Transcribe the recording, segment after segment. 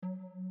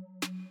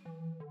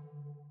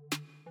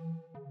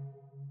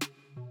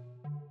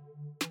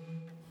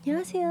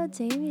안녕하세요,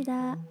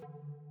 제이입니다.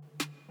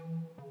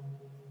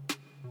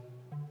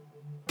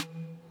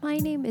 My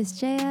name is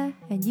Jaya,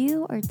 and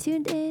you are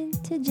tuned in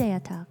to Jaya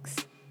Talks.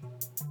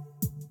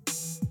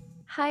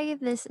 Hi,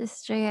 this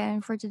is Jaya,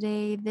 and for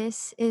today,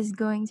 this is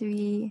going to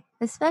be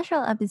a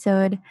special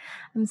episode.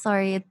 I'm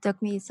sorry it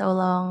took me so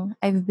long.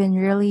 I've been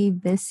really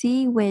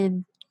busy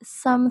with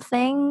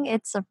something.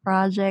 It's a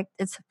project,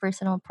 it's a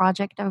personal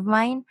project of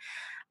mine.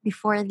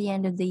 Before the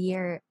end of the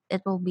year,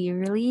 it will be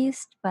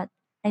released, but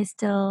I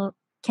still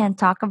can't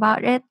talk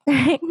about it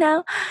right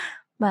now.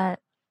 But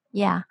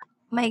yeah,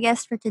 my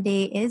guest for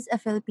today is a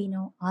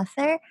Filipino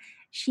author.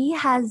 She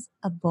has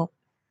a book.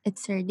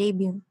 It's her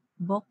debut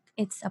book.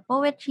 It's a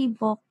poetry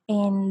book,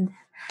 and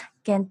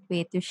can't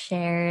wait to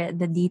share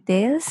the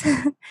details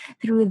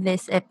through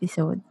this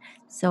episode.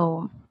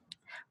 So,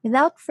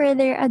 without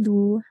further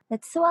ado,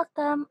 let's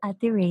welcome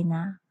Ate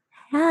Reina.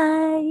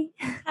 Hi!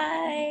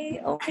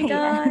 Hi. Oh my Ayan.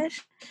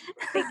 gosh.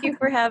 Thank you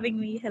for having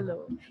me.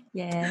 Hello.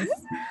 Yes.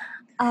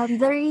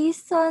 The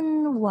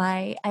reason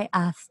why I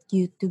asked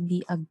you to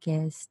be a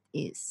guest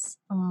is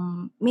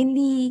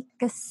mainly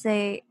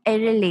kasi I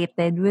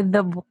related with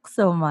the book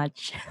so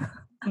much.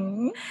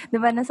 Hmm? 'Di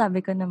ba nasabi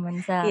ko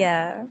naman sa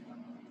Yeah.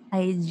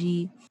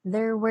 IG,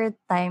 there were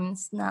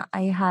times na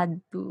I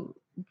had to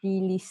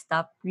really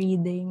stop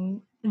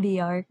reading the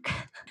arc.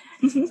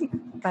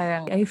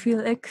 Parang I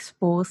feel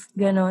exposed,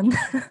 ganon.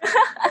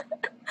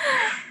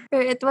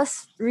 Pero it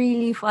was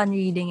really fun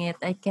reading it.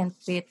 I can't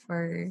wait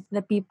for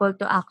the people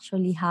to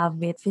actually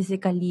have it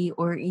physically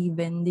or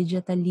even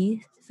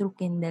digitally through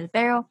Kindle.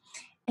 Pero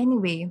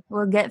anyway,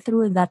 we'll get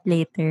through that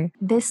later.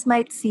 This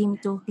might seem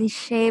too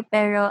cliche,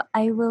 pero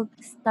I will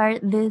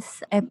start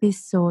this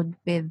episode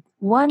with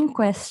one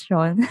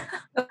question.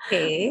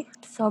 Okay.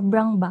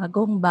 Sobrang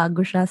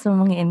bagong-bago siya sa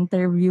mga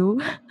interview.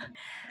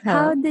 Huh?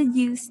 How did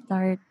you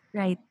start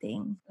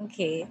writing?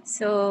 Okay.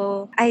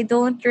 So I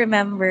don't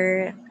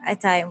remember a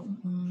time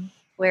Mm,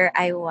 where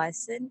I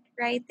wasn't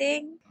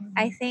writing.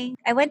 I mm. think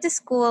I went to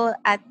school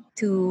at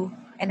 2.5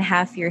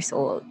 years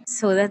old.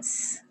 So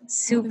that's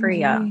super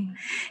young.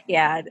 OMG.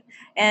 Yeah.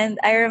 And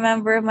I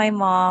remember my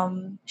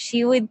mom,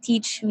 she would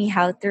teach me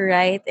how to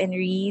write and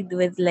read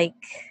with like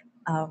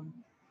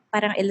um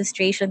parang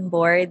illustration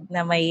board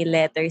na may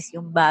letters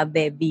yung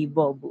babe, bi,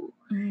 bobu,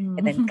 and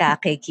then Mm.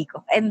 kake,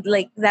 kiko. And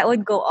like that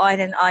would go on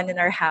in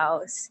our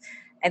house.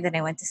 And then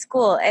I went to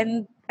school.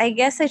 And I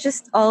guess I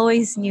just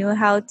always knew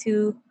how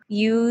to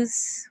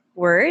use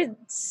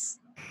words.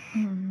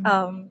 Mm.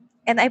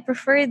 And I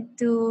preferred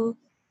to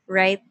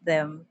write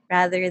them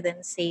rather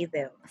than say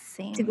them.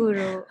 Same.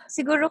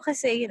 Siguro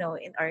kasi,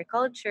 in our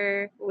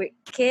culture,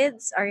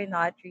 kids are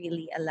not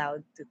really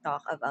allowed to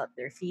talk about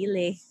their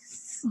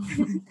feelings.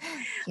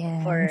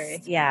 Or,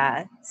 Yes.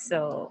 yeah.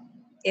 So,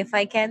 if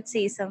I can't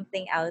say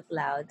something out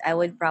loud, I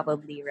would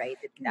probably write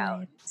it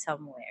down Right.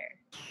 somewhere.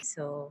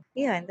 So,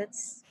 yeah, and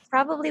that's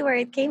probably where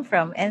it came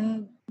from.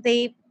 And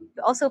they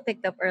also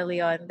picked up early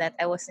on that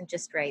I wasn't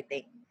just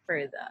writing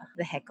for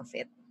the heck of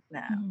it.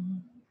 Na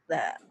Mm.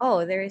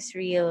 there's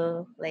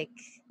real, like,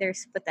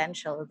 there's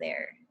potential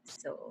there.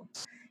 So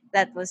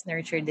that was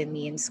nurtured in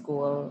me in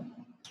school.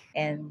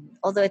 And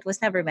although it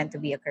was never meant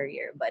to be a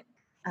career, but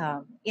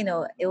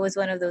it was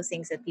one of those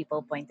things that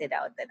people pointed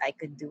out that I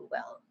could do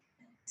well.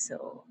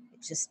 So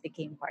it just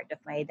became part of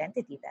my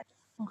identity that.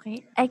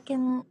 Okay. I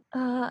can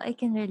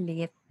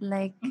relate.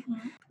 Like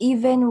Mm-hmm.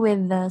 even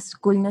with the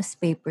school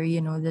newspaper,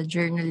 the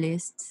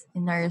journalists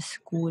in our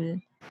school,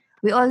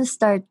 we all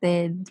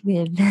started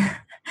with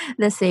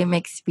the same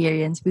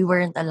experience. We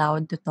weren't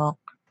allowed to talk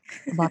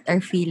about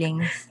our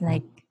feelings.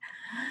 Like,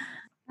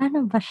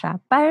 ano ba siya?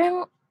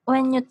 Parang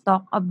when you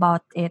talk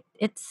about it,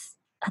 it's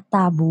a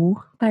taboo.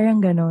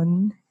 Parang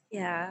ganon.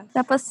 Yeah.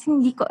 Tapos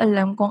hindi ko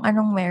alam kung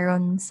anong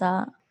meron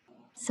sa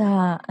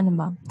ano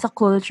ba, sa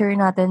culture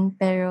natin,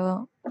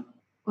 pero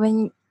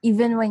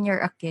even when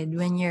you're a kid,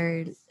 when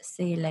you're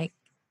say like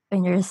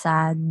when you're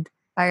sad,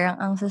 parang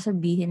ang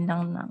sasabihin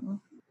lang ng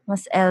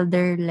mas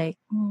elder like,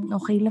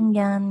 okay lang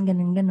yan,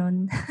 ganun ganon.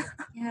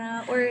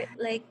 Yeah. Or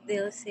like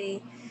they'll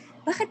say,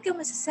 bakit ka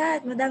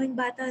masasad? Madaming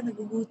bata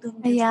nagugutom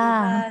dyan sa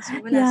Yeah. labas or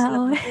wala Yeah,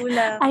 silang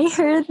magulang. I So,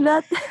 heard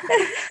that.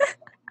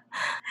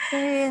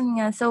 Pero yun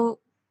nga, so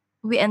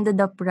we ended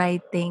up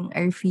writing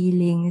our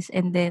feelings,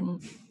 and then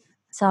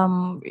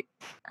some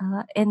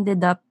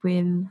ended up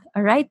with a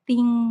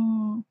writing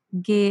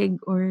gig,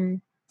 or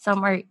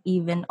some are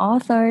even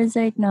authors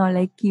right now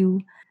like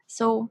you.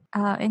 So,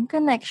 in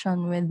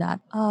connection with that,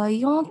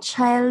 yung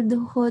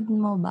childhood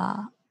mo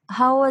ba,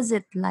 how was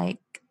it like?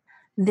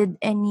 Did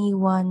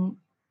anyone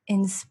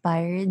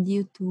inspired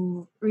you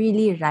to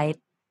really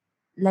write?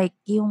 Like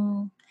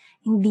yung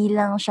hindi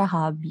lang siya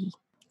hobby,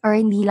 or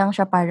hindi lang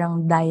siya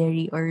parang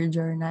diary or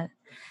journal.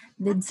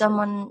 Did actually,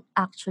 someone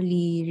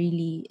actually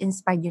really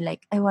inspire you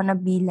like, I wanna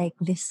be like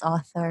this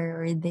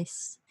author or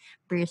this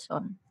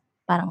person?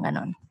 Parang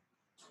ganon.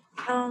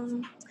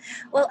 um,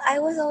 well, I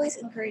was always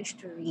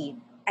encouraged to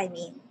read. I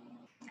mean,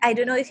 I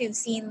don't know if you've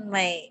seen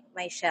my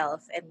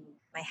shelf, and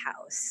my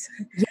house.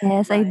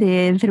 Yes, I But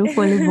did through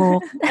Fully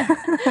Booked.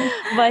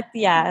 but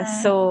yeah,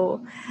 Yeah.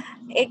 so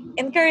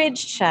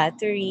encouraged siya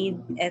to read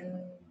and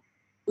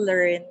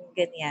learn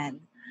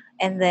ganyan.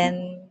 And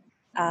then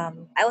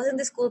I was in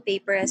the school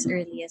paper as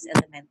early as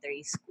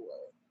elementary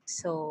school.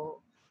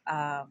 So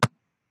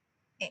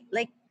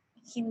like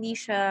hindi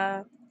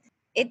siya,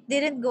 it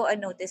didn't go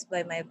unnoticed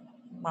by my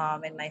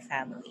mom and my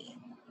family.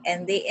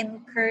 And they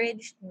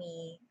encouraged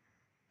me.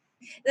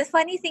 The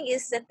funny thing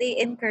is that they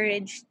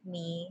encouraged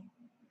me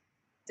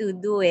to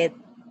do it.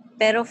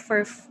 Pero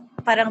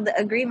parang the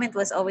agreement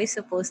was always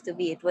supposed to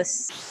be, it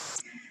was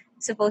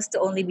supposed to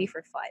only be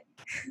for fun.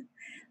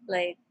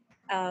 Like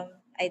um,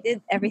 I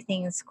did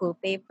everything in school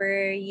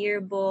paper,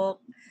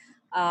 yearbook,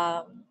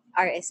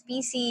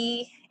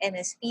 RSPC,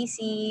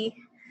 NSPC,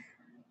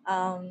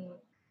 um,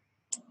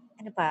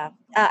 ano pa?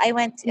 I Yung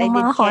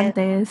mga did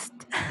contest.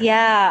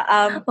 yeah,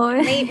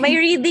 Oh, may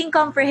reading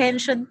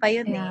comprehension pa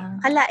yun eh. yeah.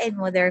 Kalain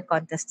mo there are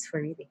contests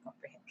for reading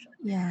comprehension.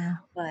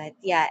 Yeah. But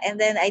yeah, and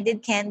then I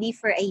did candy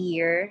for a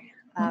year.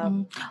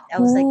 Mm. I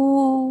was like,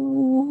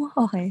 Ooh,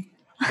 okay.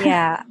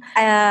 yeah.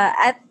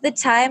 At the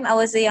time, I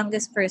was the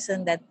youngest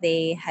person that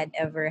they had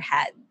ever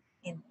had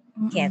in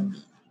Mm.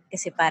 candy.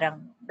 Kasi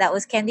parang, that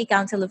was Candy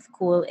Council of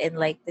Cool in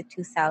like the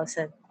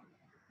 2007,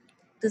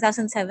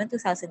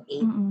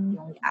 2008 Mm.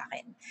 yung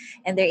akin.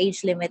 And their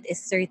age limit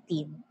is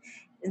 13.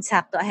 In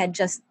sakto, I had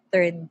just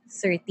turned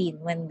 13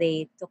 when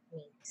they took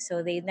me.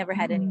 So they never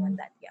had anyone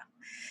Mm. that young.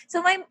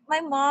 So my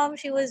mom,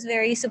 she was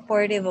very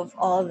supportive of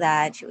all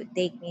that. She would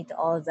take me to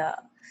all the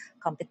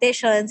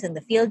competitions and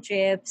the field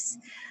trips.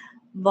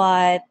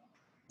 But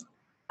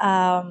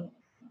um,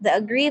 the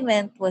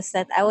agreement was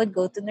that I would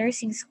go to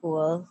nursing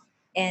school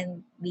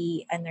and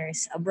be a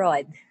nurse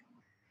abroad.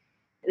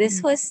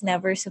 This Mm. was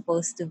never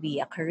supposed to be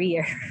a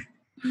career.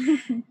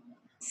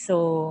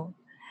 So,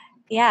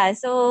 yeah.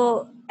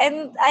 So,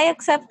 and I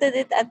accepted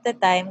it at the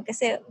time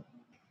kasi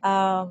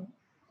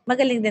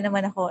magaling din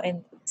naman ako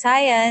in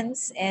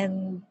science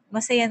and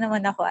masaya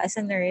naman ako as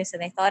a nurse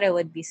and I thought I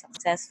would be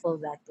successful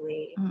that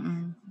way.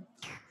 Mm.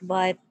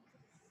 But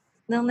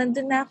nung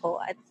nandun na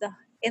ako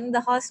in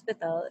the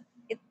hospital,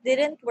 it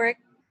didn't work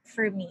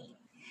for me.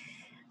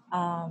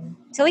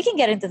 So we can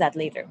get into that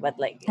later. But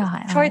like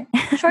Okay, short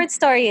okay. short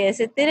story is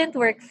it didn't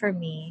work for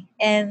me,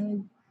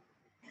 and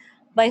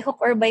by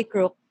hook or by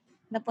crook,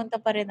 napunta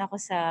pa rin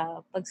ako sa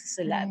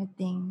pagsusulat.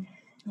 Writing.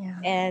 Yeah.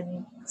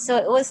 And so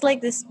it was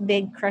like this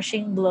big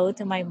crushing blow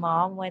to my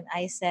mom when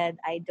I said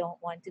I don't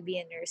want to be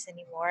a nurse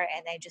anymore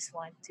and I just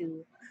want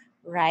to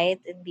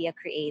write and be a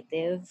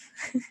creative.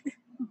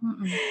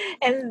 Mm.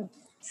 And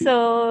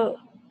so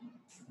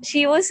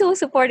she was so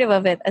supportive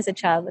of it as a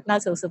child, but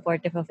not so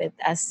supportive of it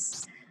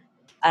as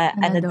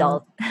An an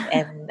adult. adult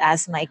and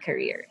as my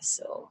career.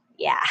 So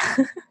yeah.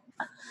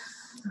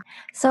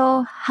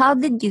 So, how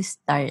did you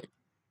start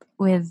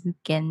with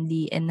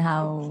candy, and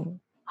how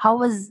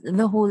was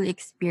the whole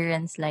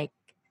experience like?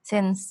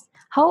 Since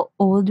how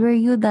old were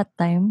you that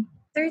time?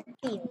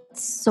 13.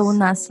 So So yeah,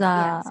 nasa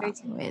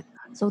 13. wait,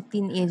 so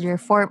teenager,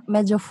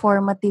 medyo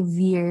formative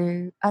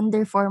year,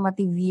 under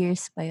formative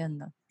years pa yun,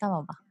 no?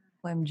 Tama ba?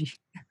 OMG.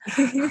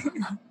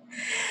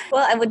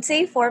 Well, I would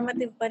say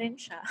formative pa rin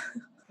siya.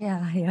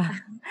 Yeah, yeah.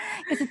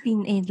 Kasi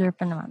teenager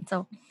pa naman.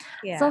 So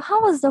Yeah. how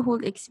was the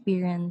whole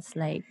experience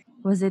like?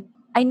 Was it,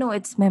 I know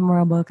it's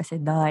memorable kasi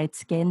duh,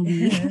 it's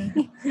candy.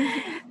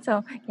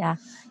 So, yeah.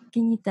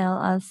 Can you tell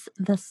us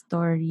the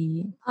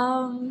story?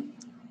 um,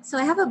 so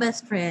I have a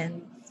best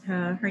friend.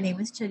 Her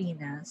name is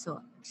Charina. So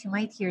she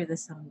might hear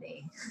this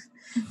someday.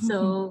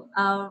 So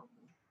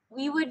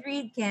we would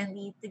read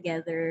Candy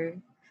together.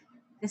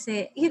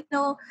 Kasi,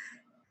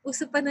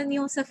 uso pa nun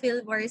yung sa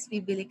Philmars,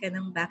 bibili ka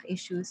ng back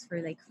issues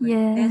for like 40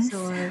 Yes.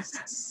 pesos.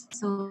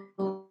 So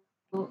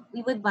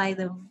we would buy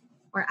them,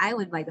 or I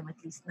would buy them at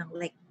least ng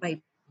like by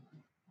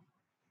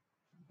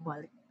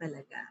bulk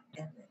talaga.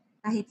 And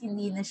kahit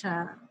hindi na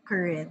siya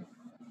current,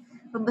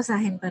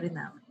 babasahin pa rin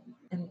namin.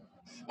 And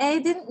I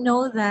didn't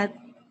know that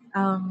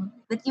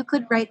you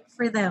could write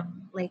for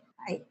them. Like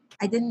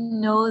I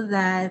didn't know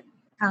that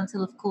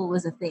Council of Cool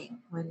was a thing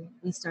when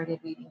we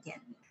started reading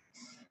Candy.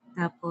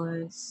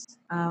 Tapos,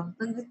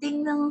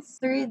 pagdating ng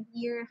third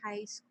year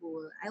high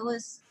school, I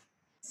was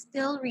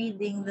still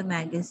reading the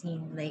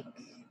magazine like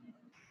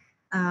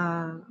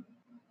uh,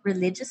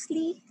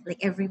 religiously. Like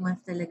every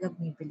month talaga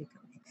bumibili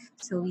kami.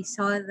 So we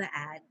saw the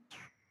ad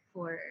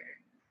for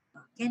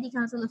Candy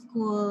Council of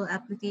Cool,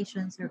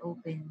 applications are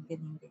open,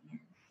 ganyan,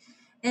 ganyan.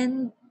 And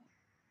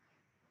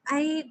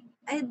I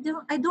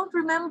don't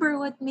remember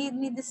what made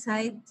me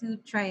decide to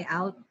try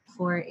out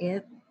for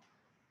it,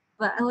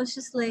 but I was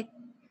just like,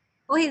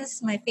 oh, hey, this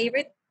is my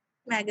favorite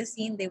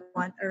magazine. They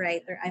want a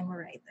writer. I'm a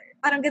writer.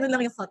 Parang ganun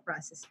lang yung thought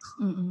process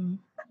ko. Mm-mm.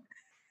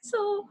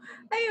 So,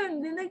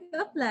 ayun, din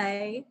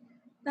nag-apply.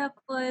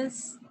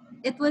 Tapos,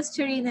 it was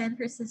Charina and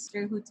her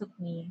sister who took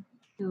me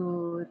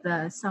to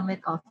the Summit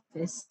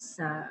office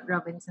sa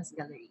Robinson's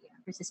Galleria.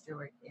 Her sister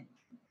worked in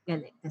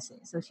Galit kasi.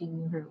 So, she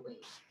knew her way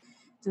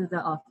to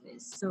the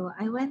office. So,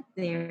 I went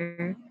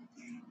there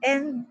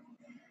and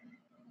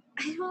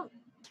I don't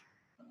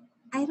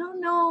I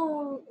don't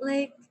know,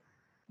 like,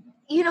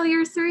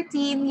 you're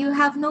 13, you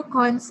have no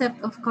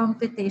concept of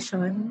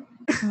competition.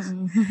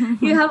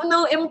 You Mm-mm. have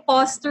no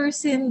imposter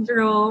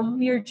syndrome.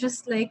 You're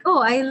just like,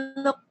 oh, I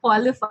look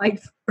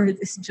qualified for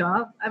this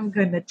job. I'm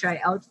gonna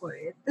try out for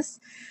it. Tas,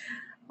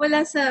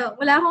 wala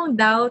akong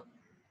doubt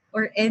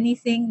or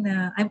anything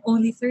na I'm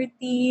only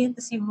 13.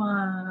 Tapos yung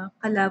mga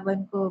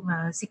kalaban ko,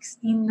 mga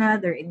 16 na,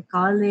 they're in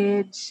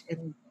college.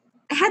 And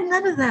I had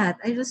none of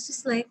that. I was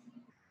just like,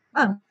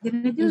 oh, I'm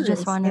gonna You do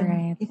just this. wanna And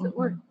write. if it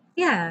works, Mm-mm.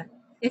 yeah.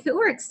 If it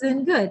works,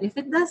 then good. If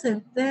it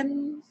doesn't,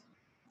 then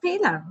okay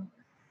lang.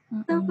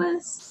 Mm-mm.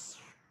 Tapos,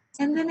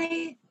 and then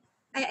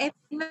I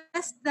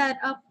messed that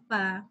up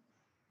pa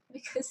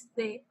because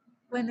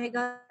when I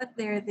got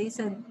there, they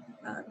said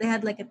they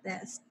had like a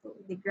test, so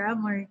the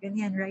grammar,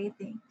 ganyan,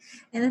 writing,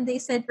 and then they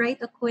said write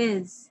a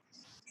quiz,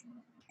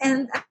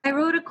 and I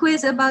wrote a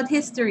quiz about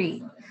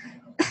history.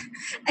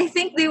 I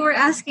think they were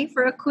asking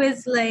for a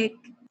quiz like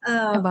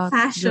About the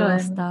fashion.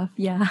 stuff,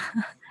 yeah.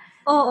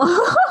 Oh,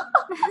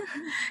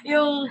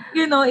 yung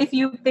if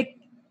you pick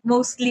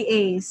mostly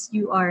A's,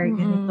 you are Mm-mm.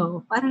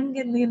 ganito. Parang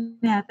ganun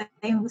yata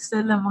yung gusto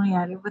lang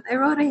mangyari. But I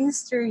wrote a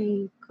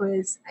history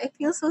quiz. I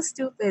feel so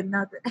stupid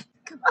now that I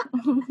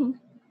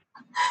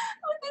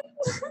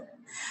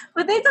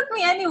but they took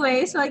me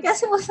anyway, so I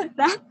guess it wasn't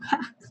that.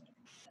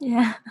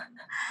 Yeah.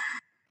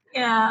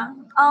 Yeah.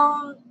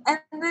 And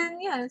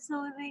then yeah,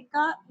 so they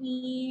got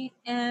me,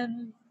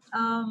 and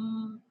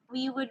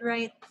we would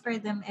write for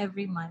them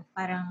every month.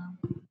 Parang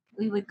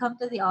we would come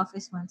to the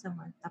office once a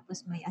month.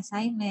 Tapos may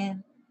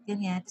assignment,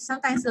 ganyan.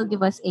 Sometimes they'll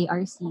give us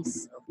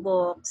ARCs,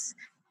 books,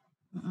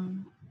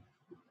 Mm-mm.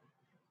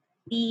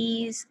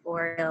 fees,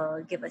 or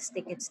they'll give us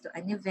tickets to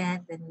an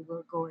event, then we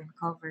will go and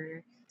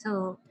cover.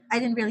 So I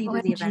didn't really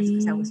do the events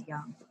because I was OMG.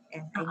 young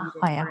and I Ah,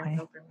 needed okay, okay.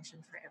 parental permission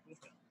for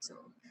everything. So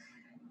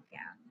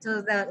yeah.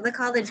 So the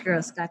college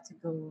girls got to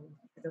go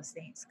to those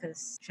things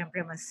because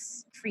syempre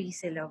mas free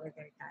sila with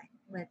their time.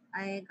 But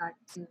I got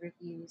to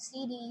review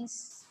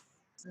CDs.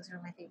 Those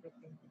were my favorite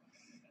things.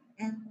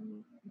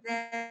 And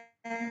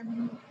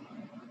then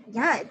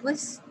yeah, it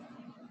was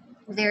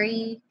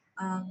very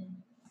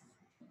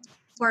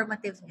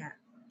formative nga.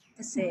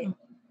 Kasi Mm-mm.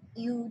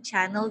 you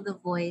channel the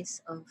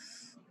voice of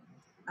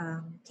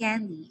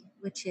Candy,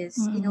 which is,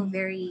 Mm-mm.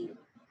 very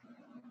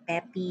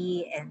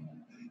peppy and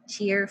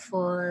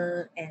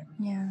cheerful. And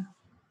Yeah.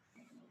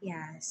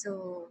 yeah,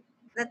 so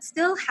that's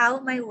still how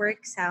my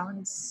work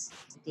sounds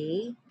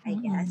today, I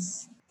Mm-mm.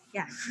 guess.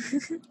 Yeah,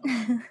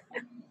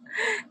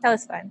 that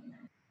was fun.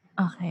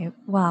 Okay.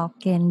 Wow,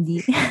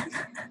 Candy.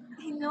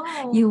 I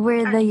know. You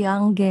were the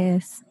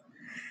youngest.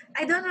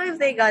 I don't know if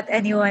they got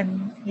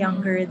anyone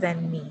younger Mm-mm.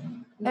 than me,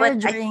 Pero but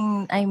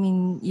during, I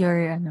mean,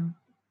 your, ano,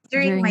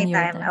 during during my your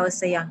time, I time. was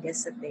the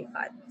youngest that they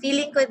got.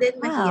 Feeling ko din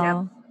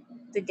mahirap Wow.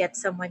 to get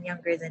someone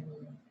younger than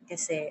me.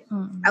 Kasi I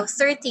Mm-mm. was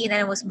 13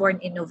 and I was born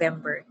in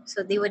November.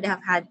 So they would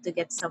have had to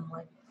get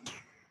someone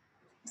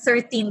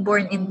 13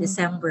 born in Mm-mm.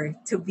 December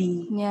to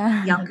be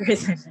Yeah. younger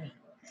than me.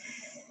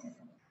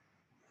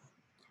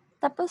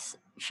 Tapos,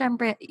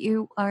 syempre,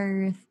 you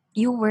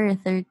were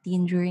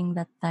 13 during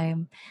that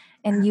time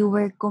and you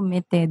were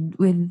committed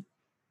with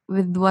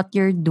what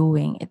you're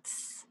doing.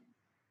 It's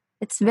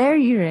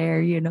very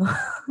rare, you know.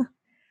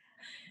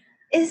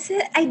 Is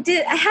it?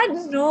 I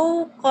had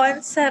no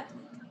concept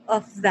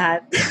of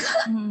that.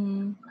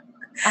 Mm.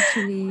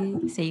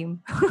 Actually,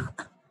 same.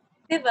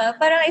 Diba?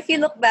 Parang if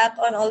you look back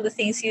on all the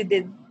things you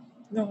did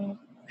nung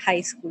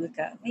high school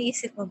ka, may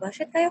isip mo ba,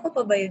 shit, kaya ko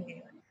pa ba yun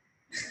ngayon?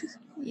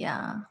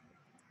 Yeah,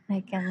 I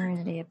can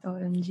relate,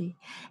 OMG.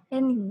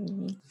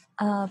 Anyway,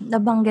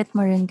 nabanggit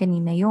mo rin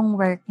kanina yung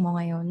work mo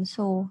ngayon.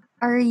 So,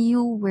 are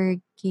you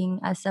working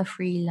as a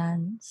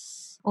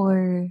freelance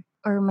or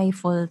may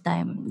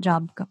full-time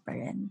job ka pa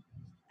rin?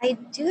 I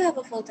do have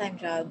a full-time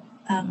job.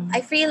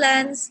 I Mm.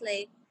 freelance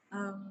like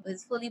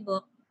with Fully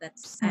Booked.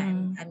 That's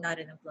Mm. I'm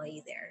not an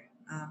employee there.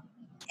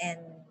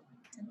 And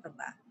saan pa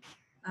ba?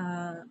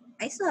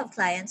 I still have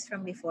clients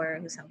from before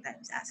who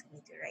sometimes ask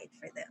me to write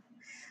for them.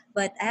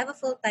 But I have a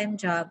full-time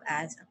job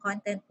as a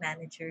content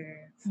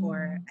manager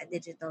for Mm. a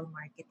digital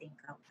marketing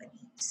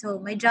company. So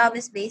my job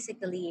is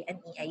basically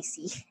an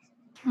EIC,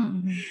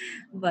 Mm.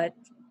 but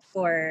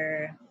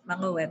for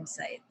mga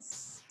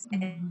websites.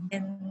 Mm.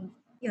 And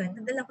yun,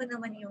 nadala ko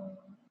naman yung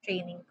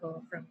training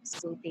ko from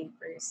school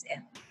papers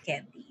and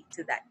candy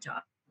to that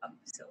job.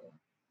 So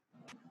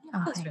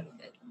it was Okay. really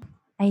good.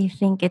 I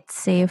think it's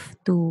safe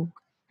to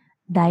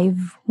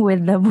dive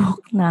with the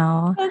book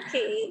now.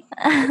 Okay.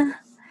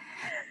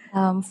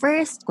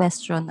 First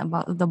question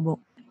about the book.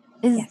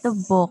 Is the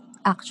Yes. book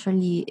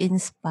actually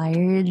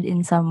inspired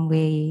in some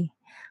way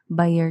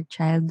by your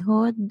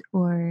childhood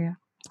or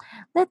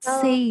let's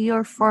say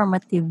Well, your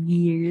formative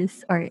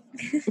years or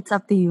it's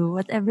up to you,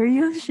 whatever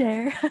you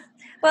share.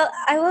 well,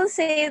 I will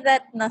say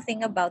that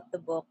nothing about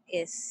the book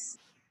is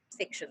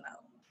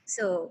fictional.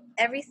 So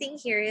everything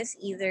here is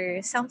either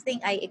something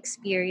I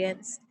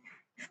experienced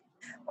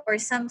or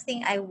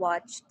something I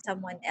watched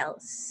someone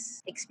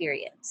else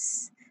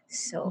experience.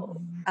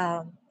 So,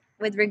 Mm-mm.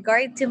 with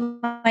regard to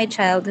my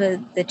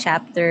childhood, the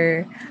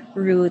chapter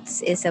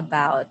Roots is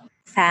about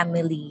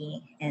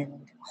family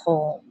and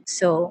home.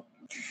 So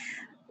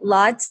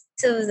lots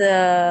of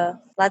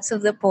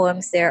the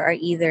poems there are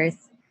either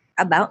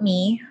about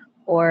me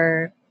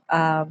or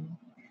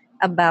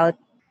about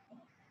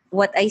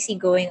what I see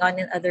going on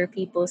in other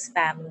people's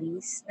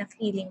families na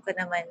feeling ko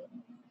naman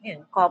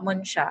yun,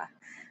 common siya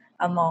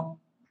among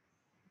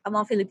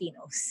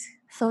Filipinos.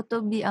 So,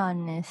 to be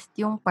honest,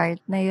 yung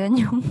part na yun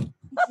yung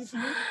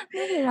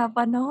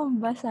nahirapan akong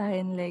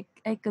basahin. Like,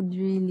 I could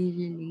really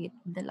relate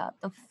with a lot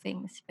of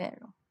things,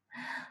 pero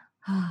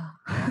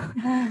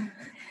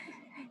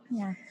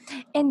yeah.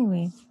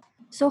 Anyway,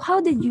 so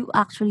how did you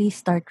actually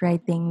start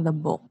writing the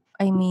book?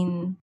 I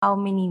mean, how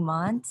many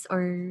months,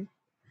 or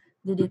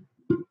did it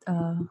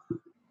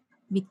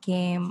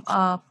became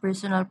a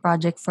personal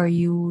project for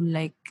you,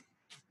 like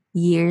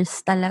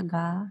years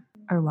talaga,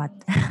 or what?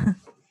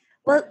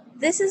 Well,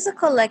 this is a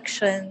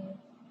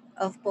collection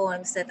of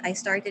poems that I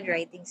started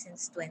writing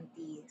since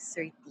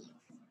 2013. Mm.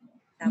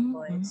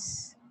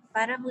 Tapos,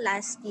 parang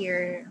last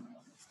year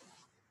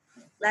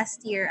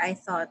I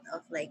thought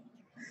of like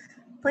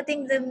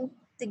putting them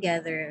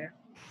together.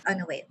 Oh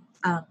no, wait.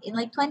 In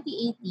like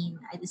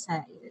 2018, I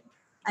decided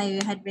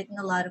I had written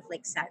a lot of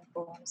like sad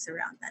poems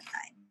around that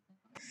time.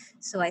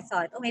 So I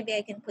thought, oh, maybe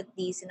I can put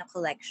these in a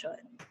collection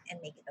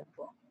and make it a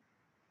book.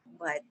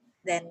 But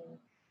then,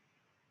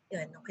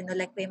 yun, nung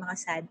kinolect ko yung mga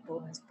sad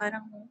poems,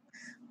 parang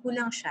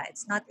kulang siya.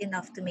 It's not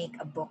enough to make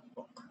a book.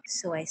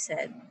 So I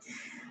said,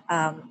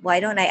 why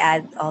don't I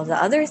add all the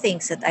other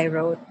things that I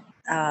wrote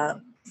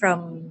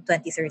from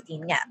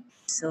 2013? Yeah.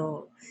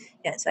 So,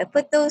 yeah, so I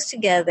put those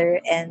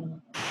together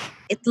and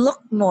it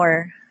looked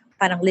more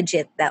parang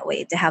legit that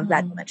way to have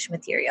that Mhm. much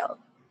material.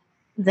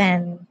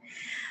 Then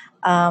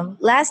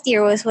last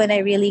year was when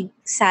I really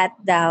sat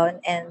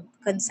down and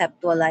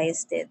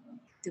conceptualized it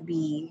to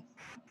be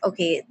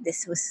okay.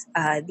 This was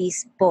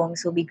these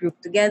poems will be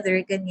grouped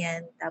together,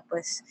 ganyan.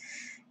 Tapos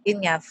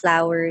yun nga,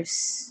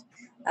 flowers,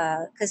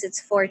 because it's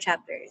 4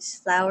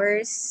 chapters: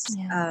 flowers,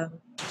 Yeah.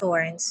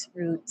 thorns,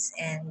 roots,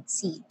 and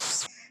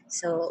seeds.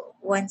 So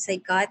once I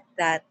got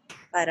that,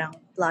 parang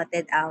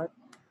plotted out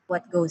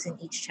what goes in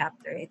each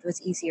chapter, it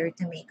was easier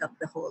to make up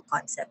the whole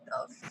concept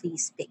of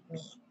please pick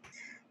me.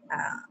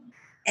 Uh,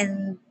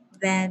 and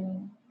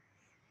then,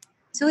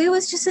 so it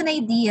was just an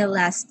idea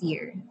last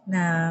year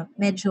na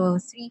medyo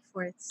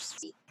three-fourths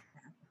speak.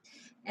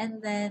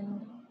 And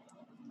then,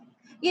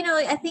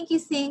 I think you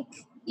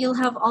think you'll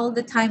have all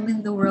the time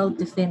in the world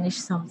to finish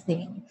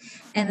something.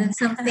 And then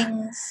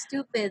something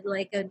stupid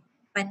like a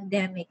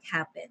pandemic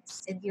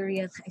happens. And you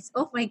realize,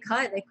 oh my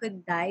God, I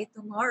could die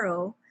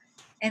tomorrow.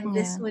 And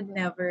Yeah.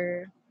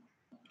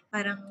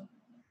 parang,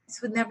 this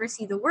would never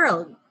see the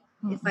world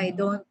if I Mm-mm.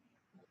 don't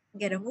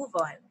get a move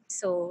on.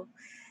 So,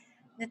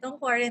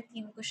 nitong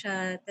quarantine ko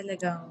siya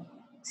talagang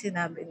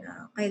sinabi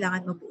na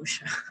kailangan mabuo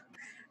siya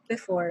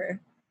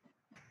before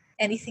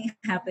anything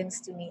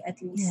happens to me.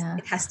 At least Yeah.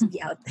 it has to be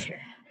out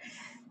there.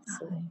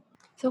 So, Okay.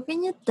 So,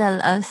 can you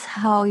tell us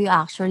how you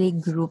actually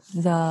group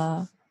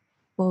the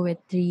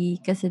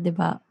poetry? Kasi 'di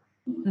ba,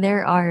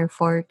 there are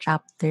 4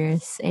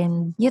 chapters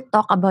and you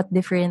talk about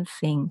different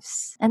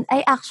things. And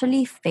I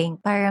actually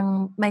think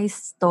parang my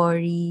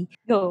story,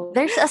 go.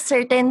 there's a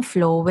certain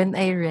flow when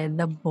I read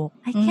the book.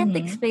 I can't Mm-hmm.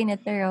 explain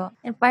it, pero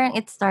and parang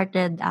it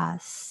started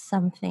as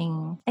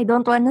something. I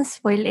don't wanna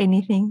spoil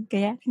anything,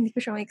 kaya hindi ko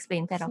siya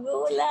ma-explain. Pero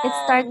Go it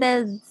lang.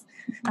 started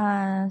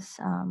as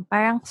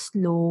parang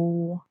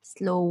slow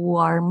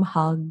warm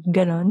hug,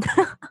 gano'n.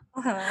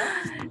 Uh-huh.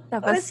 Oh,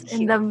 that's Tapos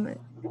cute.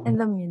 in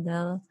the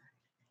middle,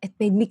 it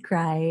made me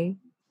cry.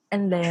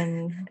 And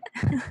then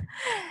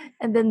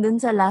and then dun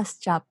sa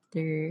last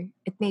chapter,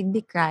 it made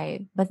me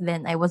cry, but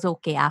then I was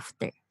okay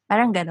after.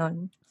 Parang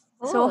ganon.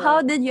 So how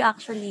Oh. did you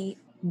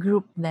actually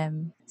group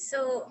them?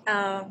 So,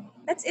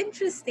 that's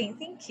interesting.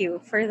 Thank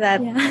you for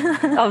that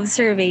Yeah.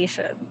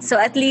 observation.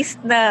 So, at least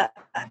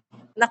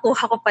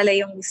nakuha ko pala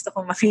yung gusto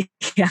kong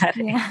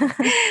mangyari. Yeah.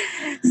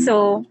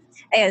 So,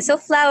 ayun. So,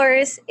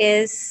 flowers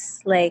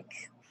is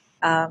like,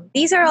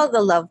 these are all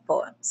the love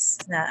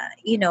poems na,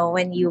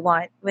 when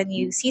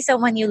you see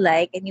someone you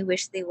like and you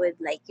wish they would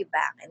like you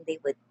back and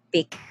they would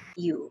pick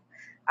you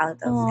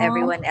out of Aw.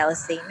 everyone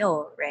else they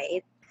know,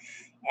 right?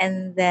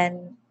 And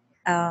then,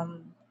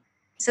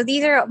 so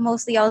these are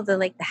mostly all the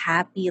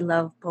happy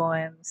love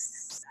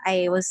poems.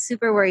 I was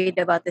super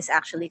worried about this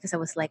actually because I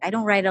was like, I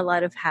don't write a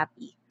lot of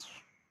happy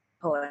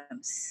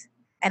poems.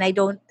 And I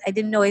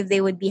didn't know if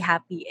they would be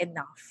happy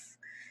enough.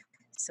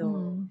 So,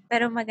 Mm.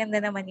 pero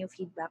maganda naman yung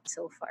feedback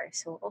so far.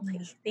 So,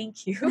 okay, Yeah.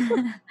 thank you.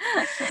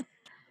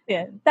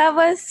 Yeah.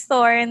 Tapos,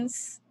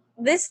 Thorns,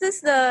 this is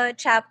the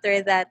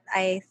chapter that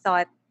I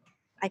thought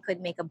I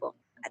could make a book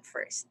at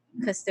first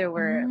because there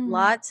were Mm.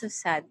 lots of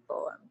sad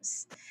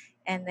poems.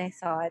 And I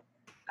thought,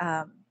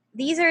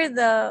 these are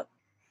the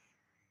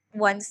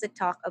ones that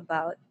talk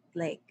about,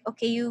 like,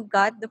 okay, you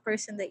got the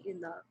person that you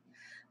love,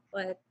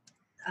 but,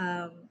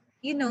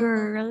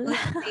 Girl.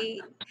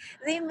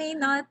 they may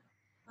not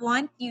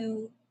want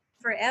you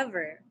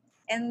forever.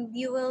 and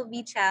you will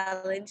be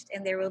challenged,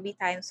 and there will be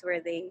times where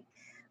they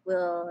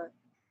will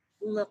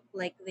look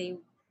like they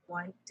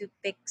want to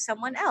pick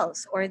someone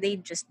else, or they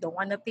just don't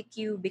want to pick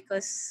you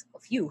because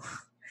of you.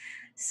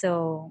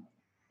 So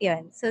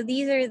yeah, so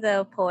these are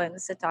the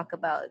poems that talk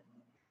about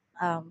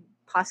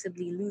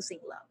possibly losing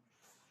love.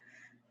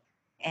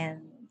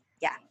 And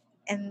yeah,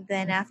 and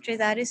then after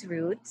that is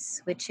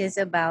Roots, which is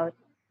about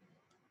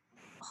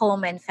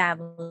home and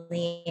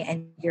family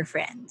and your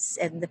friends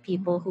and the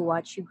people who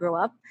watch you grow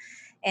up.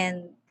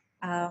 And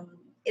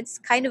it's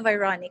kind of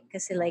ironic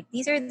because like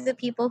these are the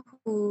people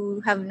who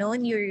have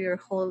known you your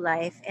whole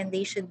life, and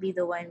they should be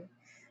the one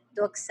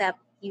to accept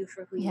you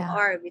for who you Yeah.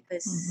 are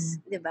because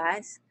Mm-hmm. diba,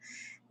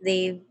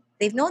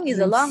 they've known you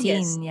the They've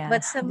longest. seen, yeah.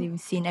 But some, They've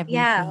seen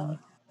yeah, everything.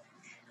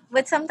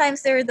 but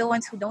sometimes they're the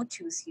ones who don't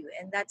choose you,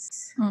 and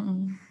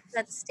Mm-mm.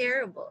 that's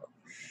terrible.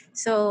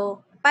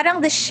 So parang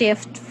the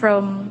shift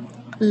from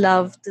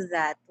love to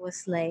that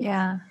was like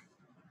Yeah.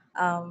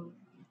 um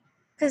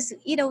because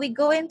we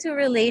go into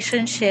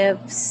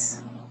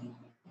relationships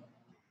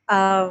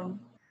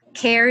um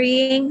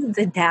carrying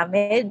the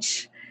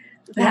damage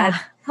that Yeah.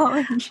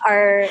 OMG.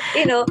 are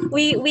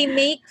we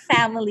make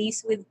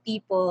families with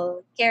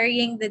people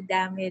carrying the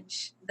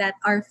damage that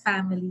our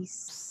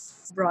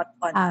families brought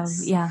on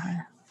us.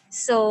 Yeah.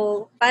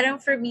 So parang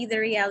for me the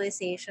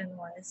realization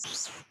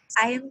was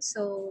I am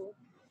so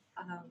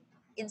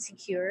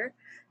insecure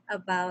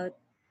about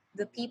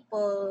the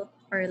people,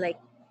 or like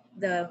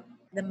the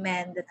the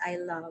men that I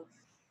love,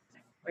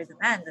 or the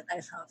man that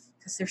I love,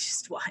 because there's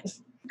just one.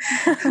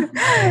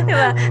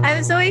 Diba?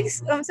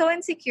 I'm so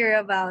insecure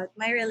about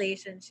my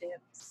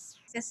relationships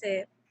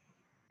kasi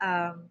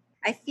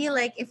I feel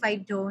like if I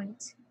don't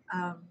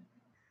um,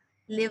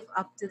 live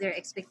up to their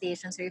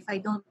expectations, or if I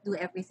don't do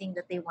everything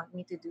that they want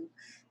me to do,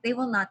 they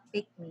will not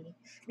pick me,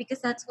 because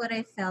that's what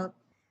I felt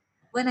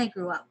when I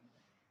grew up.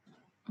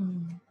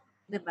 Mm.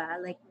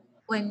 Diba? Like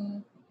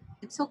when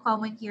it's so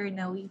common here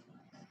now, we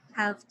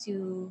have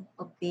to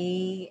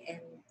obey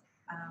and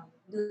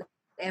do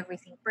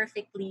everything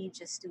perfectly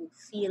just to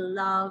feel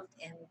loved.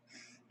 And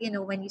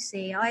when you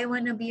say, "Oh, I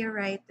want to be a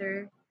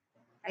writer,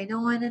 I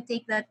don't want to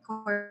take that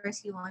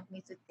course you want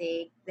me to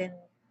take," then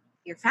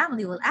your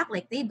family will act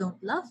like they don't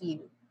love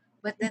you.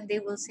 But then they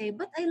will say,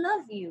 "But I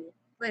love you."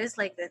 But it's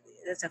like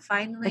that's a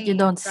fine But you way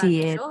don't of God see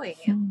it. showing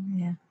it,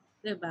 Yeah.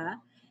 diba?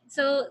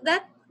 So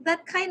that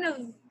kind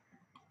of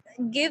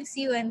gives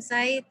you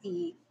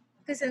anxiety,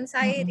 because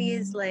anxiety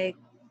is Mm-mm. like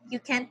you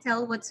can't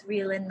tell what's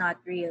real and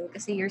not real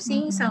because you're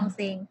seeing Mm-mm.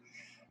 something,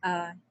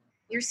 uh,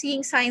 you're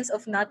seeing signs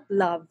of not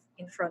love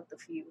in front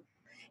of you,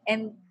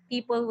 and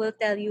people will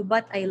tell you,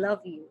 "But I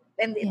love you,"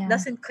 and it Yeah.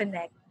 doesn't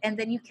connect, and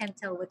then you can't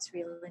tell what's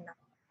real and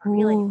not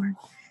real anymore.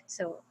 Ooh.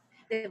 So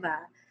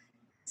diba?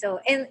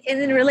 So and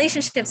in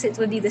relationships it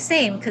would be the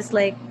same, because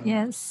like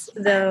Yes.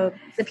 the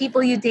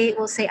people you date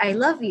will say I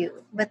love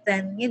you, but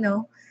then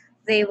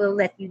they will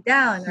let you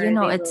down, You or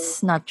know they will,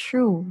 it's not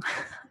true.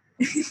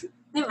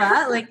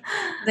 diba? Like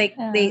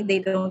Yeah. they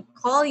don't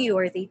call you,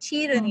 or they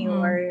cheat on you,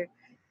 Mm-mm. or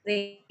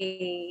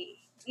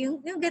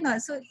yung ganon.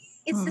 So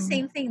it's the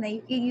same thing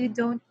Mm-mm.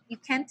 that you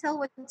can't tell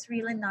what's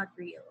real and not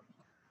real,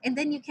 and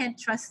then you can't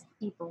trust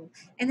people,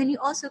 and then you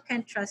also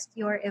can't trust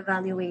your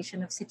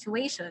evaluation of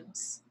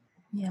situations.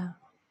 Yeah.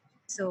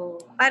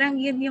 So parang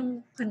yun yung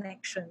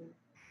connection,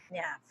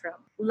 yeah, from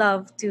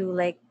love to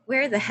like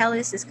where the hell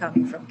is this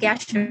coming from? Kaya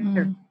siya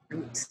Mm-mm.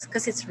 roots,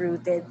 because it's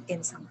rooted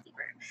in something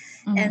deeper.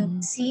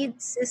 And Mm-mm.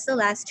 Seeds is the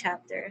last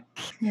chapter,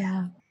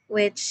 Yeah.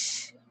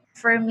 which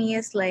for me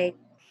is like,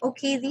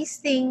 okay,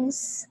 these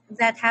things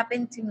that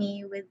happened to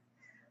me with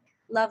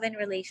love and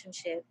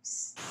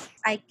relationships,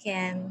 I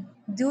can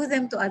do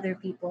them to other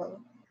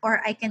people,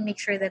 or I can make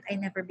sure that I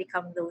never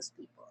become those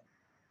people.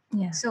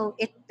 Yeah. So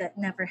it that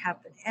never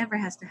happen ever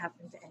has to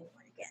happen to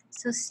anyone again.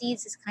 So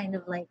Seeds is kind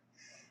of like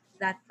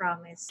that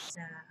promise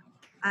na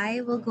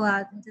I will go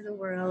out into the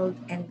world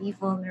and be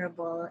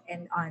vulnerable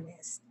and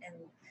honest and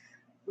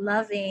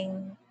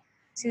loving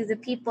to the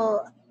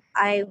people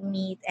I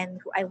meet and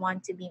who I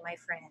want to be my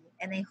friend.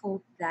 And I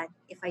hope that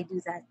if I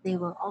do that, they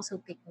will also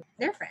pick me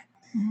their friend.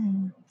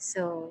 Mm.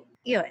 So,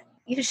 yun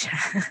siya.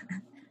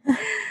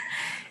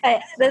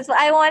 That's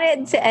why I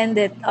wanted to end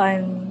it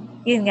on,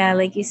 yun nga,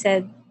 like you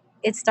said,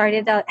 it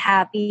started out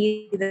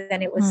happy,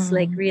 then it was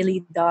like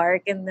really Mm.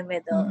 dark in the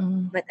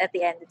middle, but Mm. at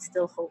the end, it's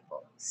still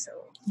hopeful. So,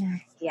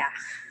 Yeah. yeah.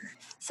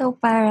 So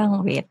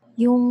parang wait,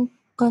 yung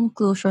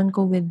conclusion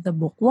ko with the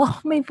book.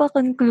 Wow, may pa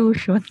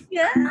conclusion.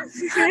 Yeah.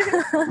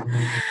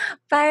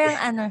 Parang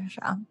ano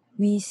siya,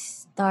 we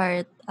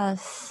start as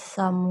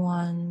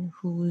someone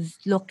who's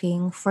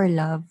looking for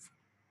love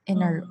in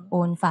our Mm.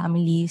 own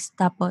families.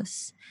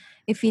 Tapos,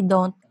 if we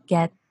don't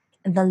get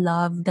the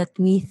love that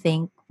we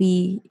think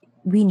we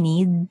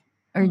need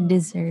or Mm.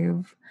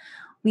 deserve,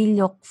 we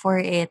look for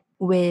it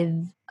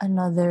with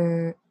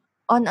another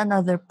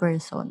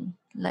person.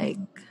 Like,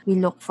 Mm. we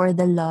look for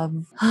the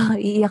love.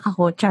 Iiyak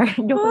ako, char.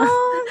 Joke lang.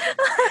 Oh,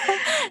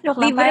 Joke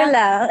lang. libre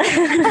lang.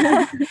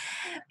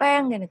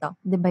 Parang ganito,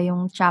 'di ba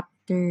yung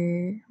chapter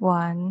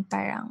 1,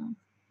 parang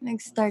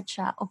nag-start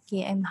siya,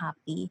 okay, I'm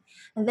happy.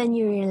 And then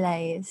you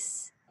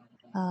realize,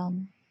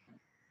 um,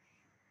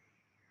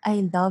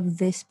 I love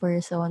this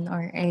person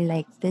or I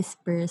like this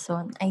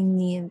person. I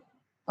need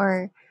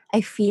or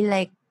I feel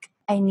like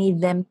I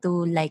need them to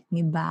like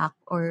me back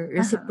or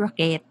Uh-huh.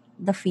 reciprocate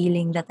the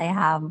feeling that I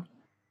have.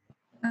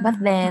 But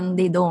Uh-huh. then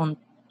they don't.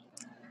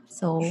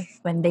 So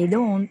when they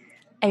don't,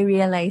 I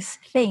realize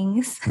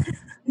things.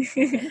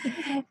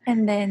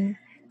 And then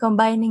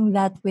combining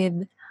that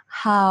with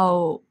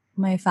how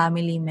my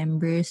family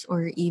members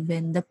or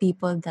even the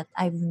people that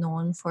I've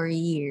known for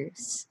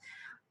years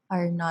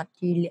are not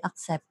really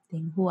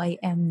accepting who I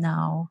am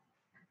now.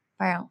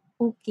 Parang,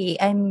 okay,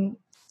 I'm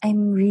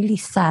really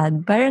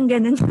sad. Parang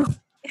ganun yung,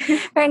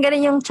 parang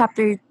ganun yung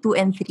chapter 2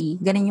 and 3.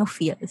 Ganun yung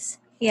feels.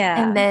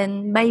 And Yeah. then,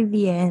 by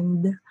the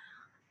end,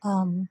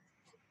 um,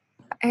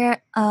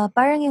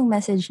 parang yung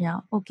message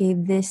niya, okay,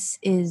 this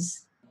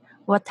is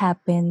what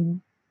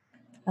happened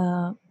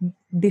uh,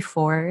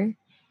 before.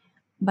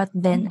 But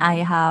then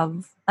I Mhm. have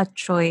a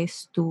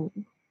choice to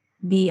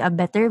be a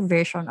better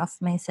version of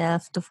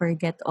myself, to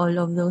forget all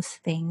of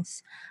those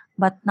things,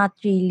 but not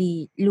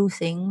really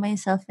losing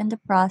myself in the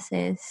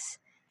process.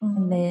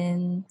 And Mhm. then,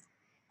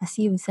 as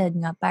you've said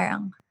nga,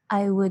 parang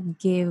I would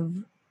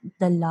give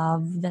the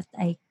love that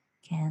I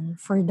can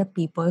for the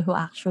people who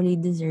actually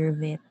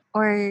deserve it.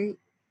 Or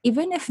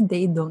even if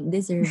they don't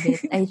deserve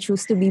it, I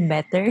choose to be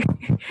better.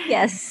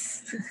 Yes.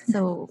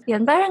 So,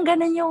 yun, parang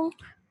ganun yung,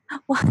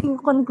 yung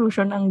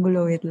conclusion, ang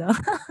gulo, wait lang.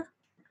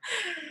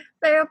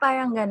 Pero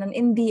parang gano'n,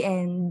 in the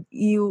end,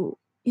 you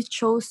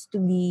chose to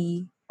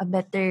be a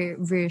better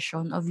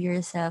version of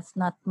yourself,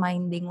 not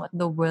minding what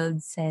the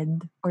world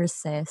said or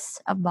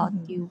says about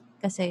Mhm. you.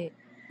 Kasi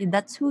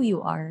that's who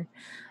you are.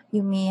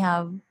 You may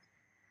have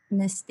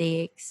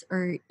mistakes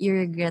or you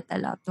regret a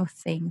lot of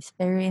things,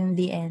 pero in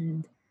the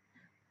end,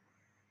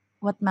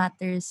 what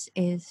matters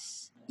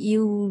is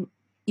you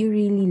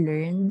really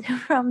learned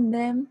from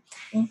them.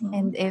 Mhm.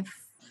 And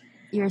if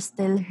you're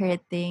still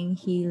hurting,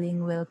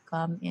 healing will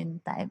come in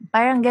time.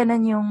 Parang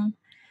gano'n yung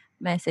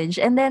message.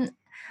 And then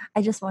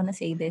I just want to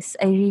say this.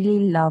 I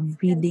really love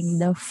reading Yes.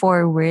 the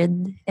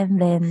foreword and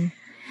then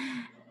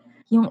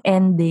yung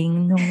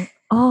ending nung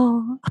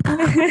oh,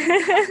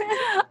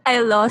 I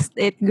lost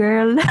it,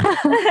 girl.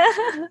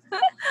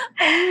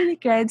 I really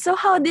cried. So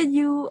how did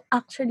you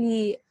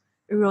actually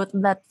wrote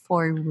that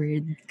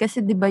foreword?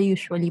 Kasi 'di ba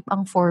usually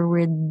ang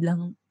foreword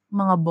lang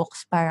mga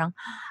books parang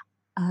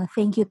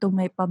thank you to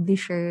my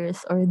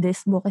publishers or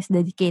this book is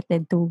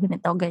dedicated to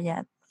ganito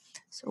ganyan.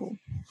 So,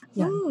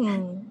 yun.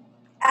 Hmm.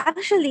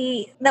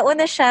 Actually,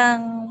 nauna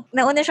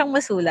siyang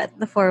masulat,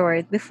 the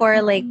forward,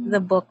 before like Mm.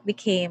 the book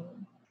became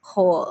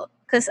whole.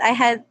 Because I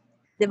had,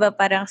 di ba,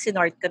 parang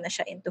sinort ko na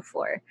siya into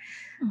four.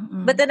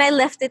 But Mm. then I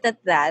left it at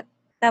that.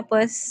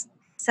 Tapos,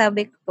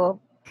 sabi ko,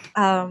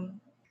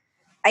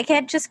 I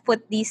can't just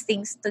put these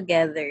things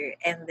together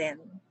and then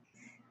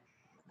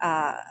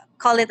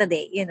call it a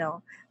day, you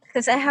know.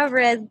 Because I have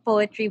read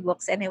poetry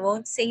books and I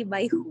won't say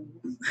by who.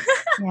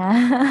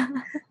 Yeah.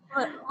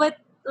 But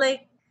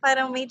like,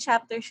 parang may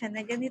chapter siya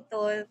na ganito,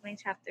 may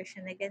chapter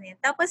siya na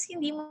ganyan. Tapos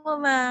hindi mo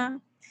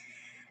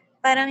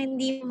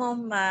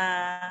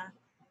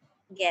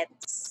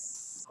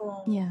gets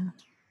kung Yeah.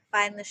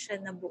 paano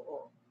siya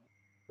nabuo.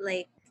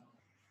 Like,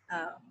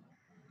 uh,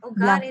 oh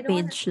God, Blank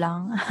page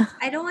lang.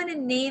 I don't wanna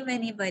name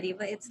anybody,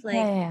 but it's Yeah,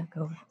 like yeah, yeah,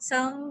 go.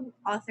 some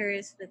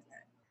authors with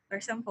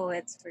or some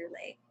poets were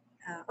like,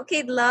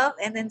 okay, love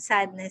and then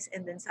sadness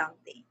and then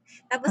something.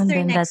 Tapos And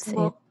their then next that's it.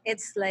 book,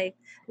 it's like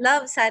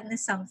love,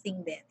 sadness,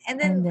 something then. And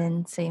then And then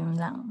same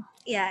lang.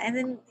 yeah, and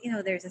then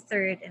there's a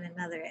third and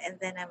another, and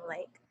then I'm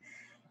like,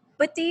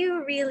 but do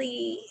you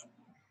really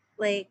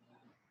like?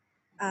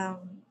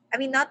 I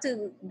mean, not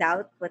to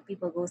doubt what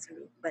people go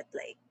through, but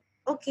like,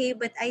 okay,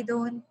 but I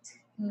don't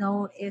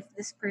know if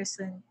this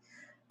person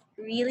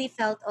really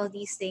felt all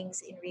these things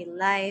in real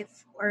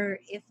life or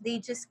if they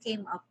just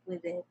came up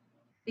with it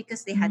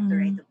because they had to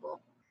write Mm. a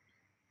book.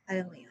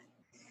 Alam mo yun.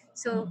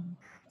 So Mm.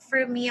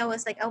 for me, I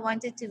was like, I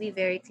wanted to be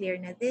very clear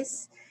na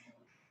this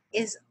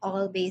is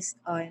all based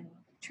on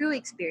true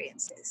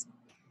experiences.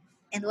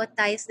 And what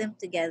ties them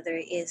together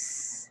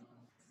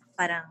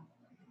parang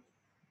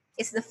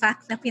is the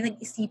fact na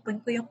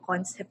pinag-isipan ko yung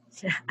concept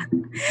niya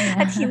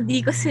at Yeah.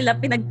 hindi ko sila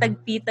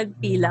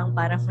pinagtagpi-tagpi lang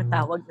para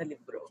matawag na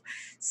libro.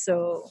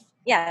 So,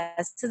 yeah,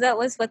 so that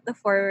was what the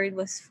forward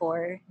was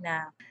for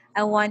na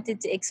I wanted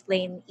to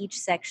explain each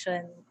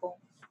section kung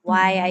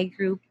why Mm. I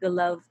grouped the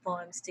love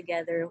poems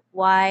together,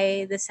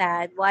 why the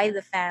sad, why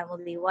the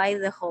family,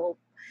 why the hope,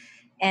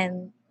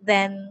 and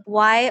then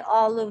why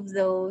all of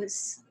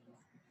those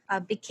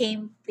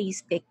became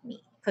Please Pick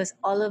Me. Because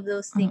all of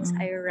those things Mm.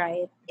 I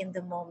write in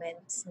the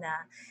moments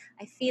na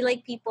I feel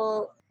like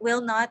people will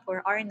not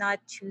or are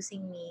not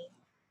choosing me.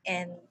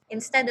 And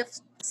instead of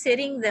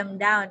sitting them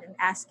down and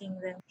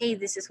asking them, hey,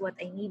 this is what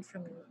I need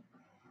from you,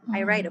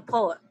 I write a Mm.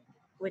 poem,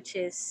 which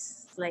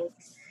is like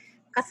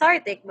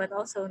cathartic, but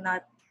also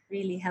not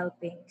really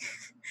helping.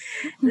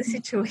 the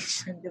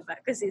situation, diba?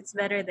 Because it's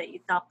better that you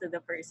talk to the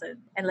person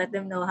and let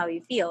them know how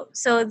you feel.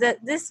 So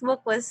this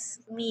book was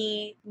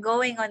me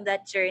going on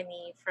that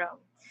journey from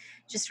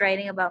just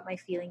writing about my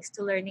feelings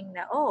to learning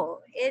that,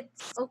 oh,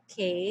 it's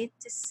okay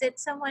to sit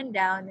someone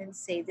down and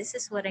say, this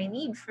is what I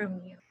need from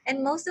you.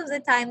 And most of the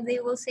time they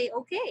will say,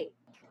 okay.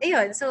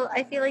 Ayun, so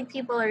I feel like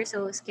people are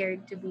so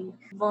scared to be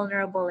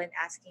vulnerable and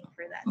asking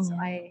for that. So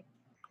Yeah.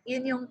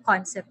 yun yung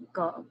concept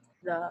ko of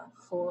the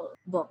whole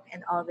book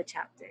and all the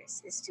chapters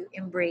is to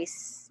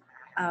embrace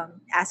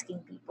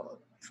asking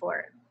people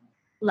for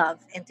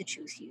love and to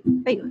choose you.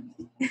 Ayun.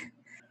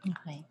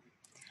 Okay.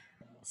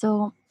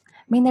 So,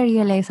 may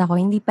na-realize ako,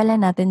 hindi pala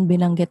natin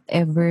binanggit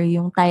ever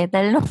yung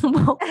title ng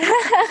book.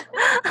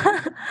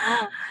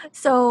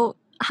 So,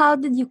 how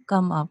did you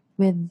come up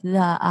with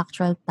the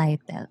actual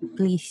title?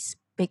 Please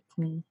Pick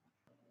Me.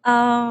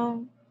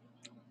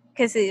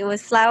 Because it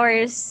was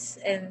flowers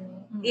and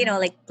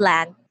like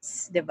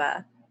plants,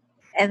 diba?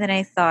 And then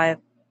I thought,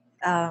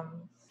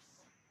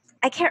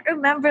 I can't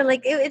remember,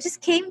 like it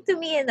just came to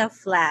me in a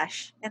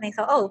flash, and I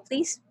thought, oh,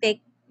 please pick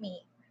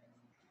me.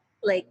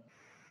 Like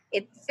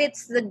it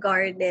fits the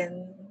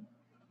garden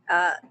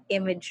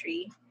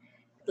imagery.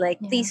 Like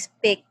Yeah. please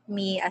pick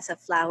me as a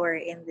flower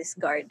in this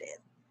garden,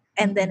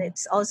 and then Mm-mm.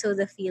 it's also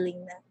the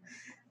feeling that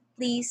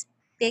please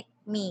pick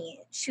me,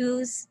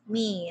 choose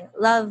me,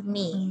 love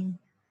me. Mm.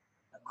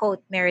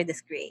 Quote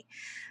Meredith Grey.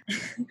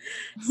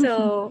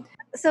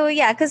 So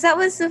yeah, because that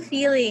was the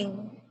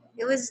feeling.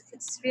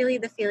 It's really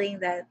the feeling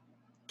that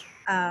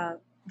uh,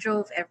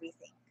 drove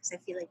everything. Because I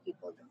feel like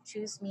people don't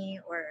choose me,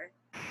 or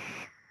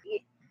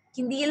y-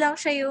 hindi lang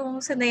siya yung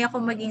sanay ako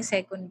maging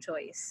second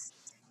choice.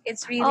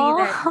 It's really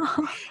that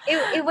Oh,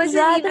 it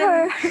wasn't that even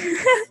hurts.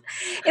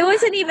 it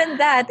wasn't even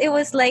that. It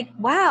was like,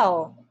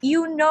 wow,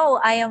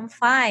 I am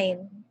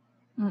fine.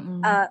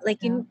 Mm-mm.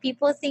 Yeah.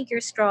 People think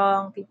you're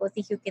strong, people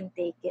think you can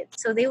take it,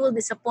 so they will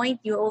disappoint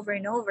you over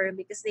and over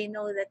because they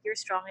know that you're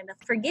strong enough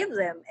to forgive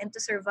them and to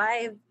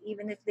survive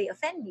even if they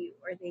offend you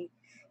or they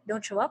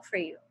don't show up for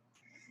you.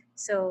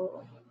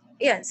 So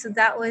yeah, so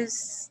that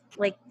was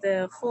like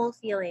the whole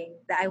feeling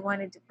that I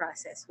wanted to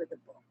process with the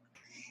book.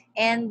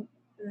 And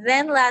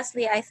then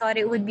lastly, I thought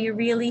it would be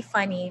really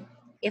funny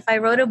if I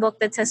wrote a book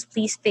that says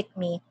please pick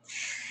me,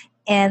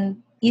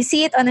 and you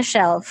see it on a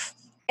shelf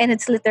and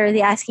it's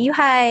literally asking you,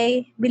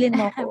 hi, bilin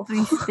mo ko.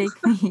 Please Pick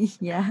Me.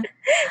 Yeah.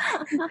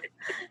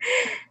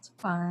 It's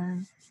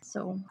fun.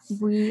 So,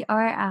 we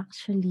are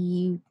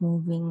actually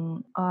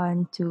moving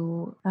on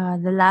to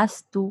the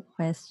last two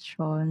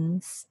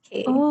questions.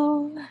 Okay.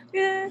 Oh,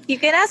 Yeah, you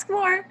can ask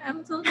more.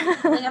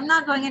 I'm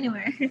not going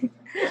anywhere.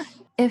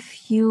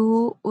 if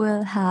you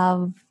will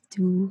have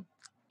to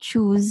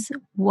choose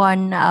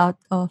one out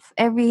of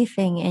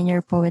everything in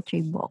your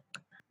poetry book,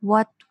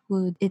 what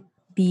would it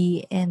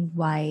be and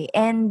why?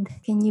 And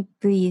can you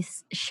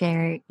please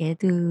share it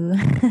to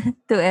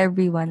to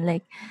everyone?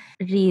 Like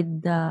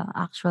read the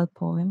actual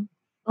poem.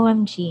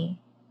 OMG.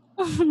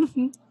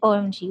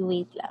 OMG,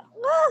 wait lang.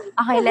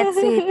 Okay, let's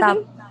say top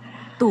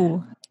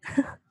two.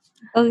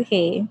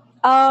 Okay.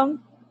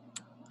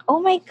 Oh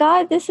my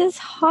god, this is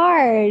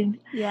hard.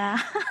 Yeah.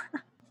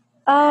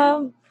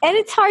 And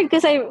it's hard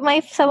because I my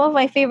some of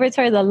my favorites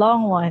are the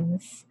long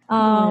ones. Go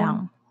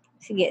lang.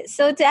 Sige.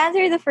 So to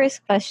answer the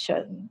first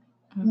question,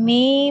 Mm.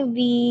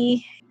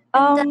 maybe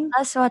And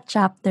that's what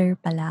chapter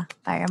pala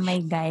para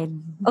may guide.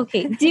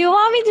 okay. Do you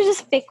want me to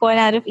just pick one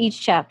out of each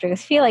chapter?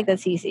 'Cause I feel like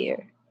that's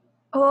easier.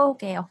 Oh,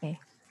 okay,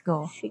 okay.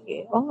 Go.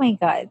 Sige. Oh my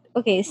god.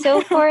 Okay, so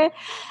for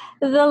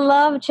the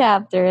love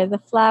chapter, the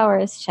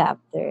flowers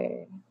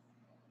chapter,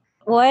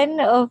 one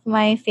of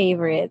my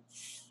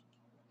favorites.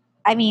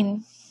 I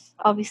mean,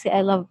 obviously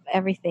I love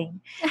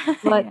everything,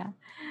 but Yeah.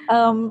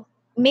 um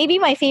maybe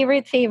my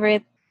favorite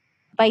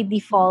by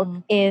default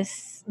Mm-mm.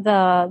 is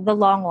the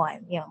long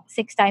one,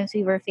 six times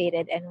we were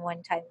fated and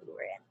one time we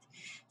weren't.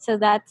 So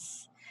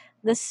that's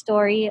the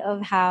story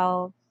of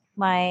how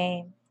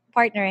my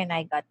partner and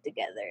I got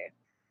together.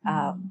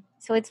 Mm.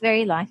 So it's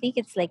very long. I think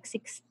it's like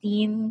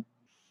 16,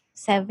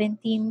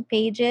 17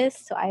 pages,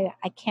 so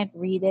I can't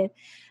read it,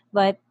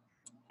 but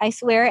I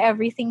swear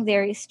everything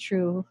there is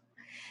true.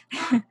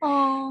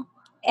 Oh.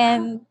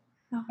 and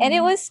and it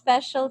Okay. was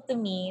special to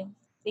me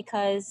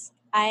because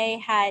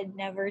I had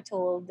never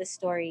told the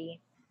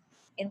story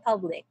in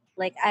public.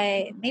 Like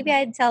maybe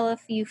I'd tell a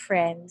few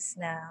friends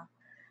na,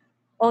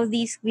 oh,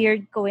 these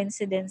weird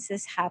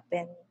coincidences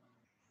happen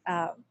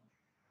um,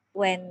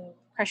 when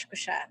crush ko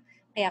siya.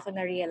 Kaya ako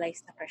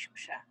na-realize na crush ko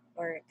siya.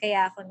 Or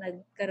kaya ako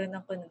nagkaroon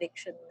ng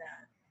conviction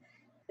na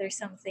there's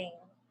something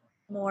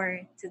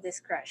more to this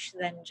crush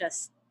than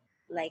just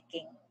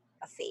liking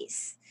a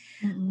face.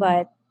 Mm-mm.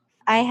 But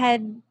I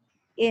had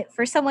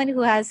for someone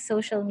who has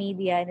social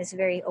media and is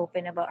very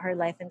open about her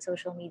life in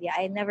social media,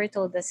 I never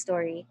told the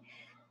story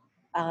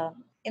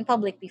in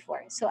public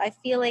before. So I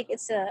feel like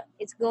it's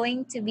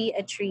going to be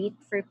a treat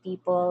for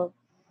people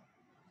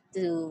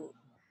to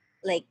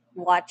like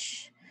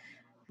watch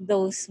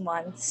those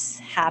months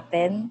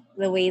happen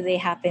the way they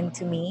happened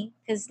to me,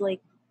 because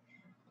like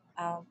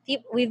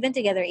we've been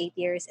together 8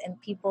 years,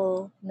 and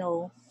people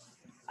know,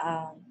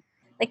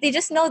 like they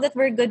just know that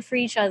we're good for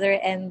each other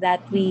and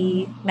that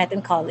we met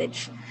in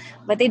college,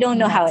 but they don't And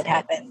know how that's it it.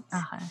 happened.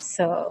 Okay.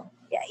 So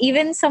yeah,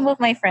 even some of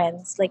my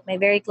friends, like my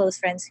very close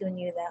friends who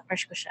knew that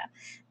crush ko siya,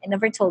 I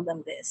never told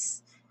them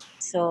this.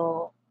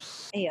 So,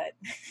 ayun.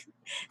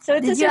 So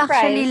it's a Did you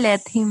actually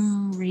let surprise.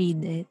 him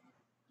read it?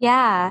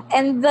 Yeah,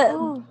 and the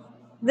Oh.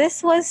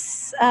 this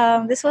was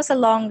a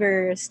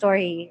longer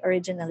story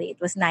originally. It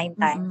was 9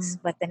 times,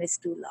 Mm-mm. but then it's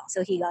too long,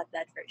 so he got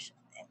that version.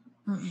 And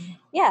Mm-mm.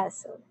 yeah,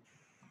 so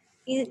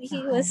he Okay.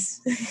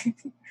 was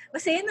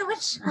masaya naman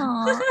siya.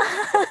 Aw.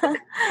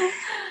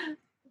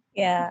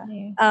 Yeah.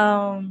 Okay.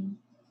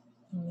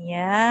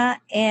 Yeah,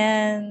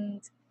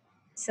 and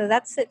so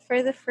that's it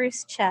for the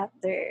first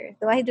chapter.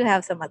 Though I do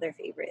have some other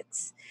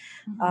favorites.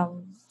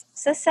 Mm-mm.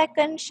 So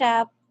second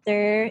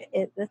chapter,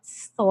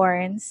 it's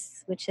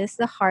Thorns, which is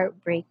the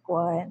heartbreak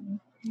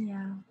one.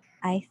 Yeah.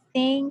 I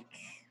think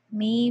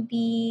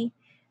maybe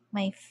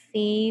my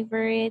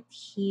favorite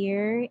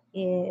here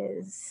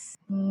is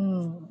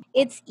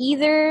it's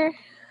either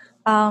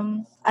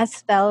a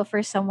spell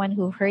for someone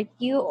who hurt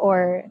you,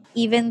 or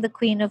even the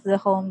queen of the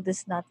home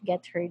does not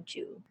get her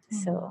due.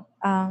 Mm. So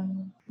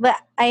but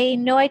I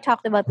know I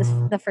talked about this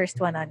the first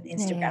one on Yeah, yeah,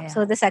 Instagram, yeah.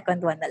 so the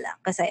second one na lang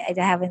because I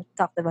haven't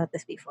talked about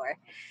this before.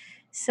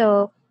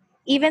 So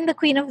even the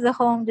queen of the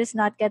home does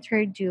not get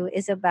her due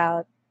is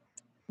about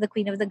the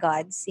queen of the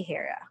gods, si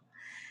Hera.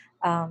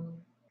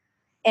 um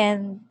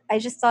and I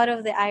just thought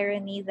of the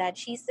irony that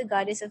she's the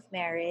goddess of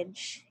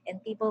marriage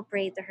and people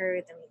pray to her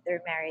to make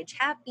their marriage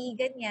happy,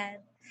 ganyan.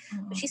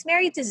 But Mm-mm. she's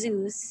married to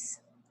Zeus,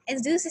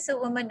 and Zeus is a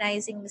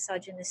womanizing,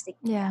 misogynistic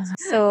man. Yeah.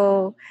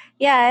 So,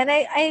 yeah, and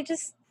I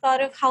just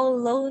thought of how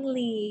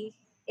lonely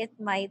it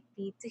might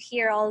be to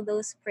hear all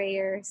those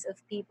prayers of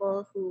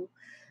people who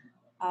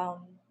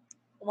um,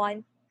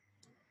 want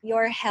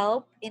your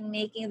help in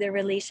making the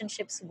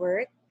relationships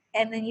work,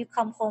 and then you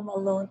come home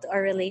alone to a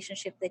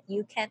relationship that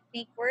you can't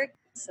make work.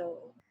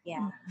 So,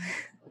 yeah,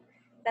 Mm-mm.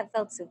 that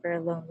felt super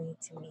lonely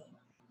to me.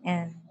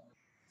 And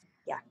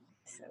yeah,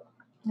 so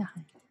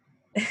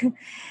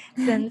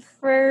then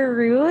for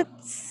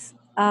Roots,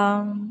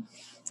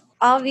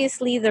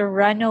 obviously the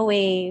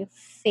runaway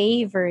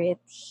favorite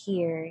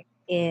here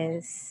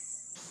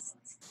is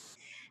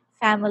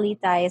Family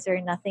Ties Are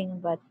Nothing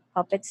But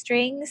Puppet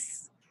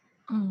Strings.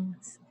 Mm.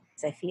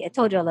 'Cause I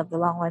told you I love the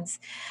long ones.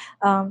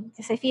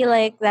 Because I feel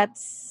like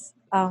that's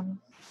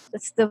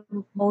the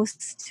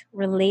most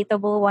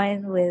relatable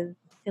one with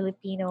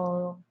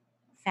Filipino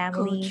Culture,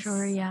 families.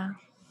 yeah.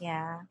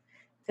 Yeah,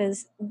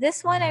 because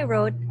this one I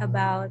wrote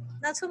about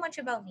not so much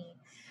about me,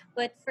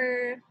 but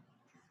for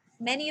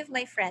many of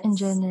my In friends.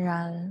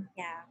 general.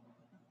 Yeah,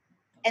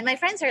 and my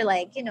friends are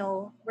like,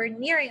 we're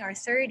nearing our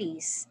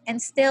 30s,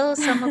 and still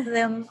some of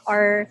them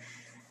are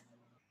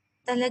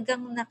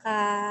talagang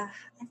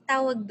ang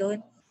tawag doon,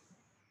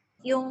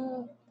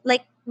 yung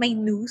like may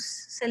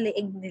noose sa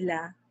leeg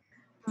nila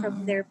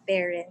from Mm-mm. their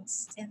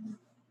parents. And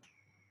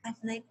I'm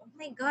like, oh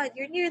my god,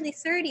 you're nearly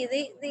 30.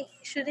 They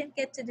shouldn't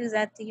get to do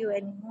that to you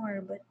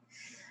anymore. But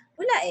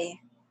wala eh.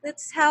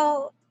 That's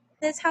how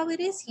that's how it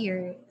is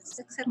here. It's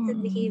accepted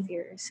Mm-mm.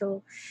 behavior.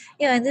 So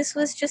yeah, and this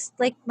was just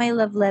like my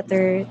love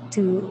letter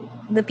to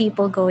the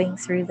people going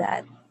through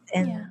that, Yeah.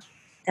 and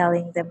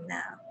telling them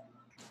now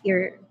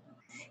you're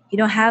you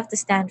don't have to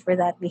stand for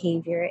that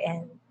behavior,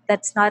 and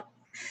that's not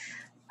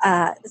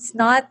it's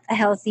not a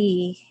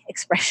healthy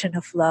expression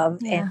of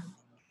love, and Yeah.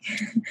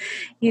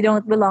 you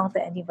don't belong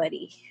to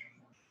anybody,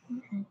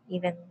 Mm-mm.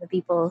 even the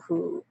people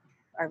who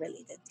are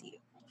related to you.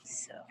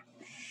 So,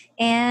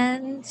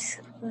 and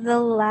the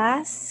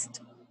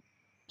last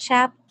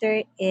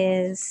chapter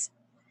is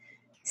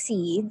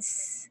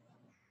Seeds.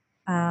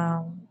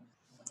 Um,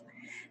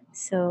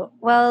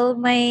 well,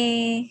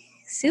 my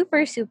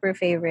super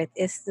favorite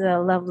is the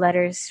love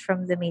letters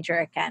from the Major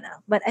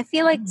Arcana, but I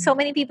feel like so Mm-mm.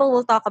 many people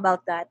will talk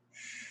about that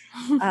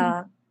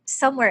uh,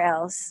 somewhere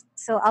else.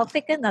 So I'll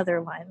pick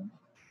another one.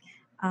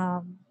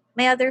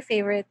 My other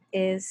favorite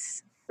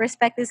is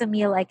Respect is a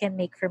Meal I Can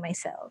Make for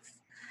Myself,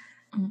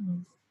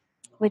 Mm-mm.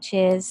 which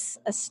is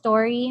a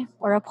story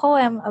or a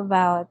poem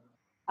about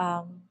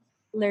um,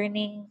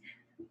 learning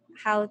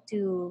how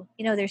to,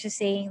 there's a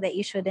saying that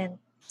you shouldn't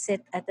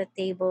sit at the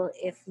table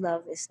if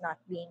love is not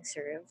being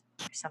served,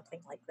 or something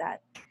like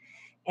that.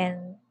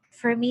 And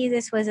for me,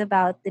 this was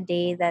about the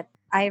day that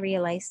I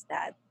realized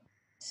that.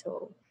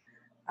 So,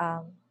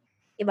 um,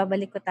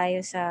 ibabalik ko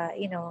tayo sa,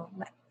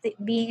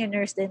 being a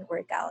nurse didn't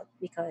work out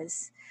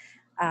because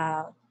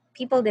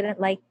people didn't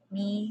like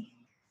me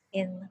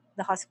in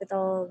the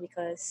hospital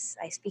because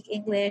I speak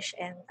English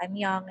and I'm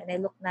young and I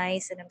look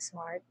nice and I'm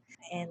smart.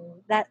 And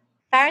that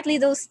apparently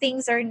those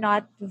things are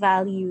not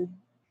valued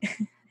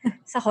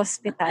sa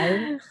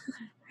hospital.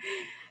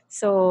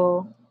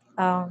 So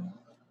um,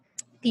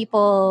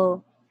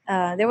 people,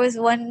 there was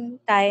one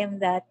time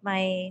that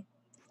my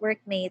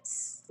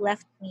workmates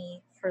left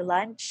me for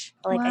lunch.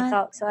 Like What?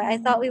 I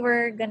thought Mm. we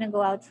were gonna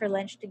go out for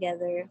lunch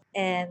together.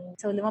 And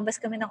so lumabas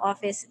kami ng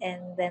office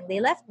and then they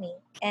left me.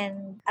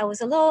 And I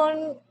was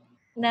alone.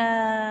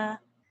 na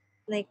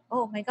like,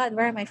 oh my God,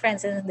 where are my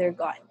friends? And then they're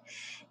gone.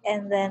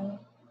 And then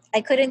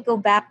I couldn't go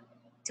back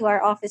to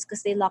our office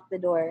because they locked the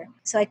door.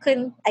 So I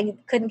couldn't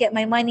get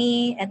my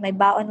money, and my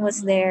baon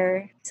was Mm-mm.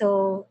 there.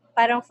 So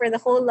parang for the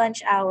whole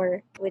lunch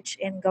hour, which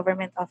in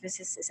government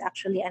offices is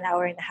actually an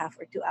hour and a half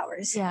or 2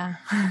 hours, Yeah.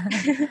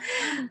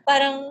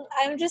 parang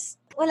I'm just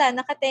wala,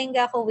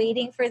 nakatenga ako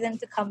waiting for them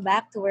to come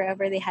back to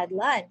wherever they had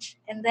lunch.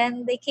 And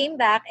then they came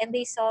back and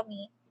they saw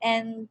me,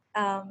 and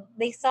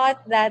they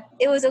thought that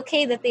it was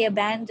okay that they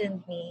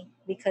abandoned me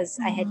because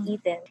I had Mm.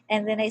 eaten.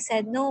 And then I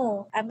said,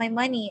 no, my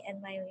money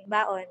and my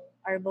baon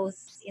are both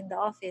in the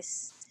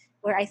office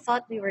where I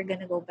thought we were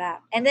gonna go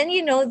back. And then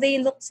they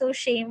looked so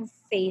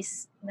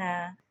shamefaced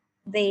na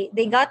they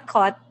got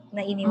caught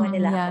na iniwan Mm,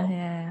 nila yeah, ako.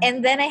 yeah.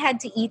 And then I had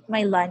to eat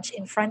my lunch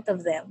in front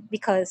of them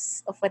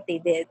because of what they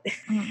did.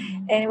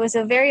 Mm-mm. And it was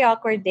a very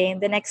awkward day.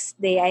 And the next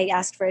day, I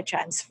asked for a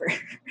transfer.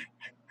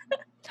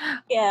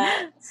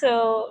 Yeah.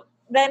 So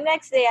the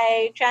next day,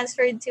 I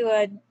transferred to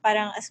a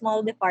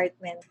small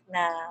department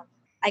na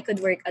I could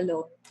work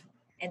alone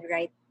and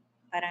write.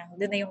 Parang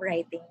doon na yung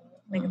writing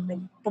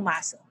Mm-mm.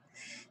 pumasok.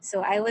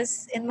 So I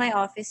was in my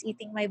office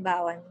eating my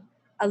baon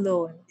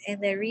alone,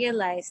 and I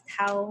realized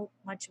how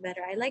much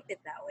better I liked it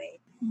that way.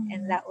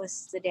 And Mm. that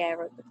was the day I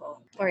wrote the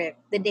poem, or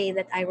the day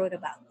that I wrote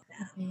about.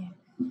 Okay.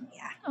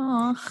 Yeah.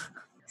 Oh,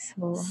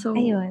 So, so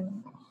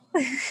ayun.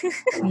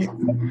 wait.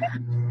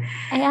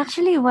 I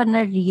actually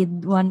wanna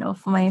read one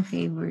of my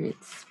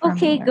favorites from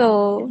Okay, here. Is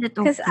go. it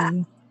Because,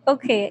 okay?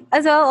 okay.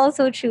 As well,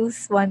 also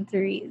choose one to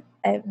read.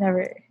 I've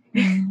never.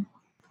 Mm.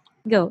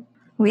 Go.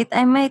 Wait,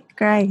 I might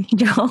cry.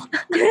 Joke.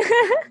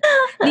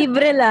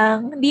 Libre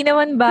lang. Di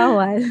naman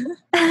bawal.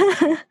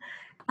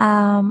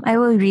 I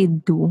will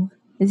read two.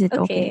 Is it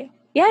okay? Okay.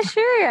 Yeah,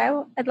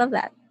 sure. I'd love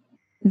that.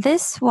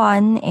 This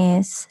one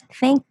is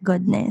thank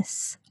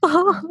goodness.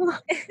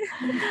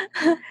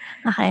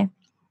 Okay.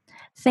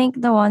 Thank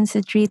the ones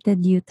who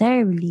treated you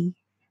terribly,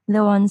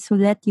 the ones who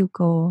let you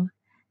go,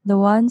 the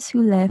ones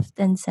who left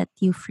and set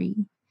you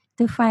free,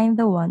 to find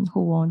the one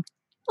who won't.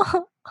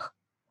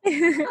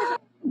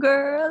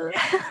 Girl.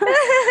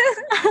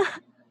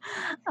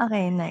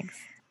 Okay, next.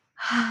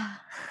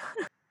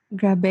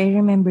 Grabe, I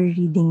remember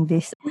reading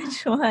this,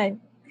 Which one?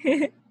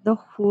 the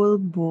whole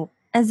book.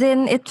 As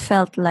in, it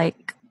felt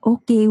like,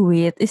 okay,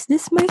 wait, is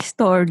this my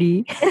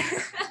story?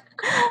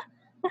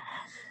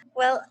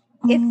 Well,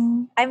 if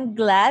Mm, I'm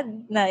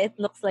glad na it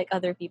looks like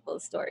other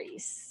people's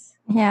stories.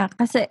 yeah,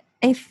 kasi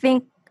I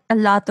think a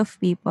lot of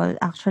people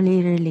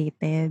actually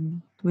related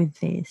with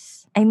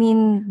this. I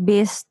mean,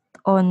 based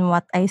on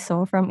what I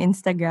saw from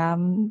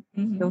Instagram,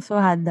 they Mm-hmm. also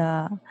had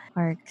the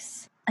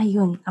arcs.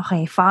 Ayun,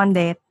 okay, found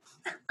it.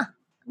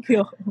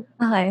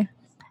 Okay.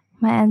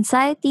 My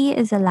anxiety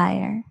is a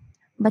liar,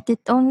 but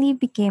it only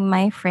became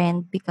my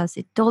friend because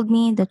it told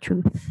me the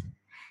truth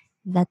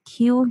that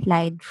you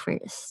lied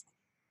first.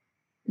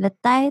 The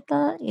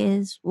title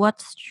is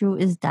What's True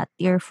Is That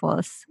You're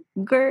False.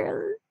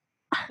 Girl,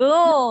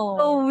 Boom.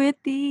 so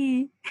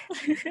witty.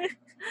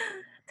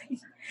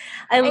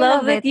 I I love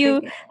love that it.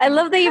 you I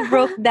love that you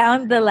broke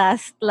down the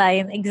last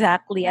line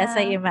exactly as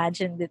I Yeah.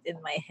 imagined it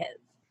in my head.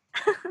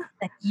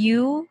 That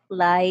you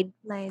lied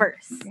Lied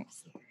first.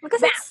 first.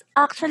 Because Bam! it's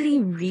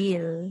actually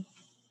real.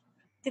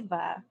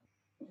 Diba?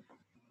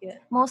 Yeah.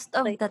 Most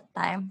of Like the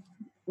time.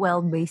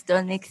 Well, based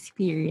on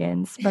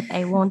experience, but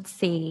I won't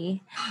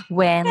say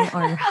when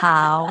or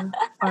how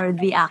or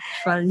the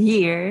actual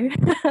year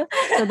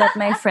so that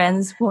my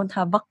friends won't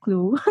have a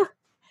clue.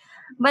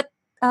 But,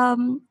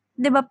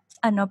 'di ba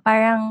ano,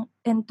 parang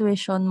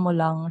intuition mo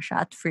lang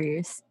siya at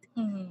first.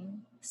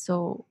 mm,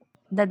 So,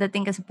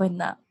 dadating ka sa point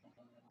na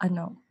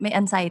ano, may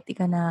anxiety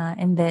ka na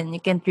and then you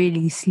can't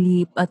really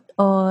sleep at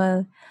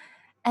all.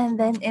 And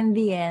then in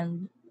the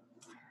end,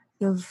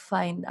 you'll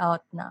find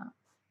out na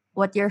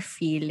what you're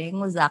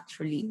feeling was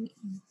actually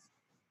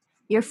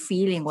you're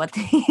feeling what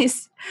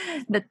is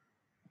that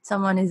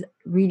someone is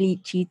really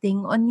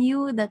cheating on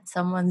you, that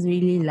someone's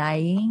really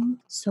lying.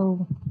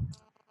 So,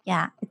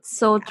 yeah, it's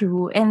so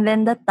true. And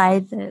then the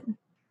title,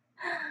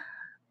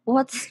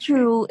 What's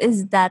True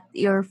Is That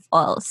You're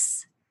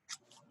False.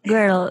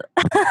 Girl,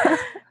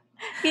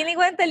 feeling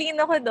ko ang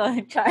talino ko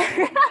doon, Char.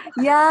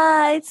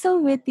 yeah, it's so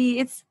witty.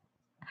 It's,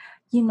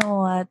 you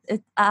know what?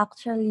 It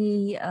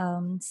actually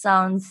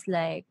sounds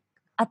like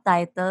a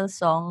title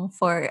song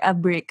for a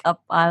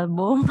breakup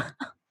album.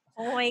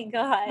 Oh my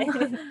god.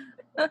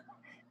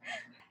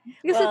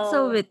 Because it's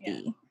so Well, yeah.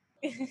 witty.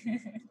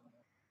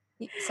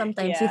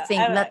 Sometimes you Yeah.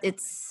 think that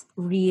it's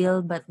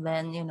real, but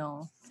then,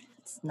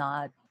 it's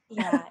not.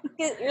 Yeah.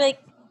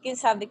 Like, yung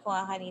sabi ko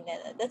nga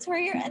kanina, that's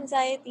where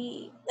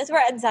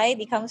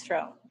anxiety comes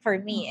from. For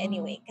me, Mm-mm.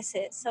 anyway.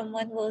 Kasi like,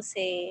 someone will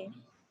say,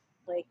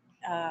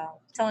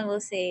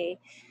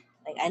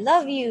 like, I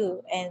love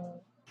you, and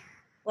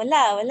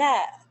wala.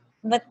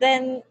 But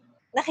then,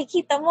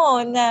 nakikita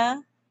mo na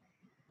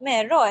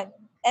meron.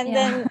 And Yeah.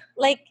 then,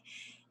 like,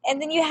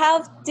 and then you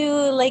have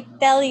to, like,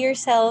 tell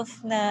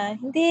yourself na,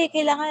 hindi,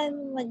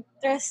 kailangan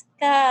mag-trust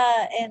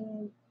ka,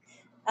 and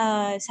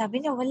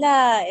sabi niya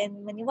wala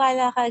and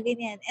maniwala ka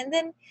ganyan. And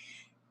then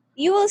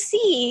you will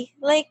see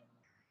like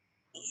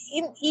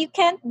you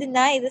can't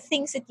deny the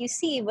things that you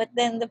see, but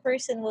then the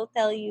person will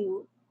tell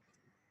you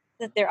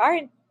that there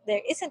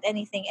isn't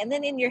anything, and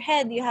then in your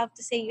head you have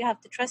to say you have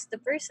to trust the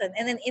person,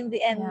 and then in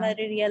the end Yeah.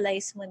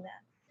 ma-realize mo na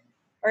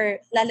or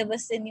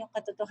lalabas din yung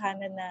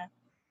katotohanan na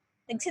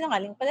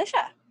nagsinungaling pala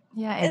siya.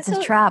 Yeah, And it's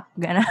a trap.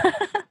 Gana.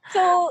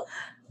 so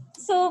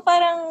so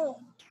parang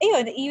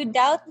ayun, you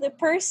doubt the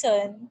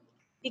person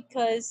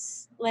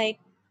because like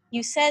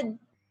you said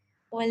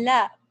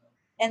wala,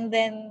 and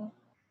then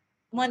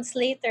months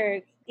later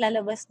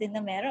lalabas din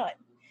na meron.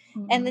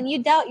 And then you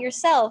doubt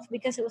yourself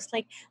because it was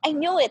like, I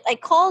knew it, I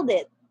called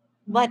it.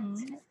 But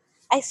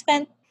I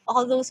spent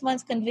all those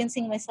months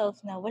convincing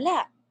myself na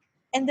wala.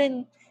 And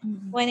then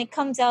when it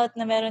comes out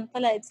na meron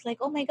pala, it's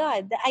like, oh my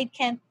God, I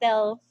can't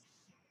tell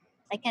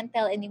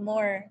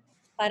anymore.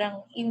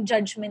 Parang yung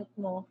judgment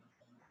mo.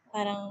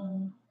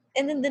 Parang,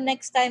 and then the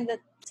next time that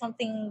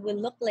something will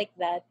look like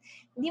that,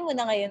 hindi mo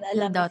na ngayon You'll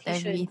alam doubt if you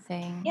should,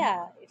 everything.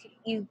 if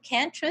you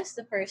can't trust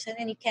the person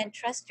and you can't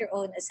trust your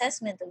own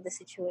assessment of the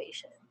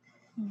situation.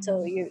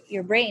 So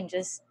your brain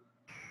just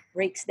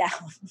breaks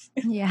down.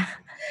 Yeah.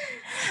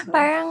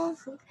 Parang,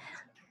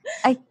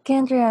 I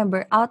can't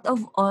remember. Out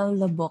of all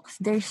the books,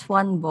 there's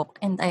one book,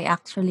 and I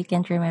actually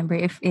can't remember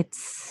if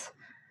it's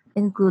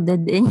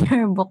included in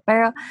your book.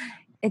 Pero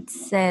it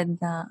said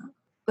na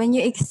when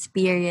you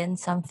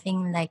experience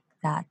something like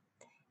that,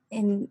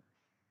 and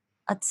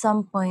at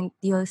some point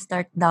you'll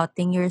start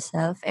doubting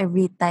yourself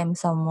every time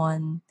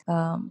someone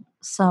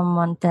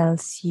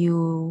tells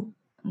you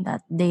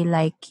that they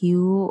like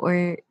you,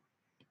 or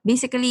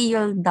basically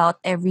you'll doubt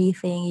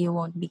everything. You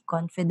won't be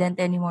confident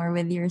anymore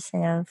with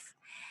yourself.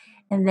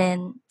 And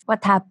then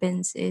what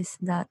happens is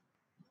that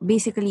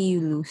basically you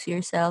lose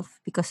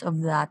yourself because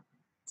of that,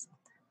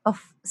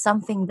 of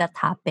something that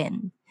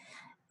happened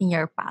in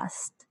your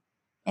past.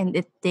 And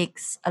it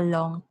takes a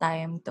long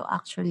time to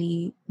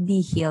actually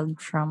be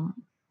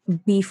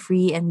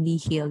free and be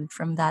healed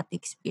from that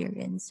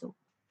experience. So,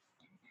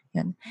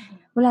 yun.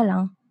 Wala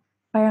lang.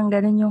 Parang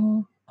ganun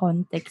yung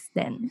context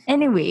then.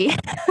 Anyway.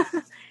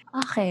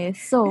 Okay,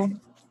 so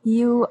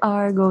you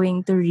are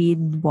going to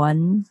read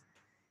one.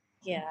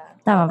 Yeah.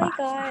 Oh Tama ba? my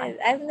God.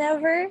 I've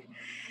never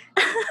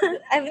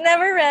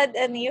read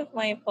any of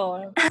my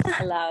poems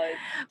aloud.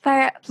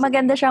 Para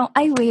maganda siyang,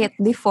 ay wait,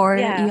 before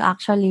Yeah. you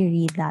actually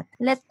read that,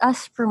 let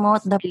us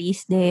promote the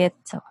release date.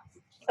 So,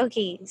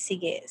 Okay,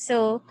 sige.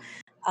 So,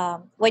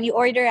 when you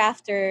order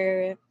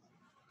after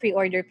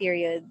pre-order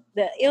period,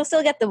 you'll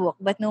still get the book,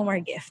 but no more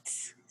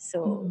gifts.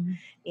 So,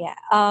 yeah.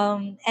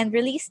 And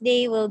release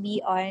day will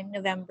be on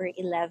November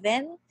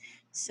 11.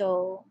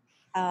 So,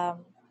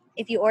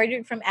 if you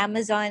ordered from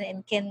Amazon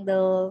and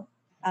Kindle,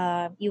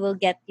 you will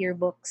get your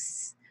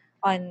books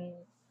on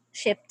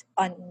shipped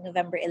on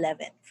November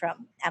 11th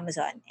from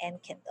Amazon and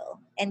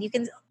Kindle. And you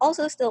can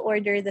also still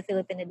order the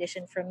Philippine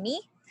edition from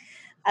me.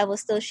 I will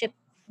still ship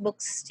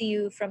books to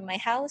you from my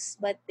house,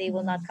 but they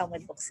will not come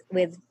with books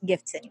with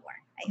gifts anymore.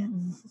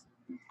 Ayun.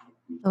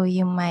 so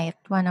you might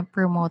wanna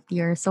promote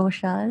your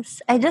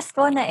socials. I just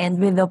wanna end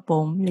with a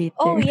poem later.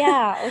 Oh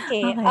yeah,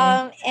 okay.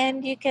 Okay.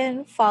 And you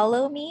can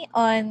follow me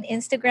on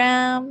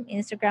Instagram,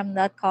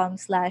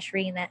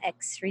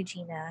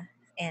 instagram.com/ReinaXRegina,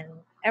 and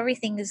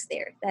everything is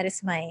there. That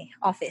is my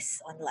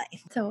office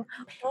online. So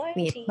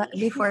wait, but OMG.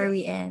 before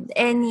we end,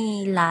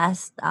 any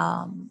last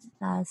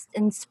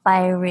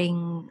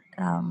inspiring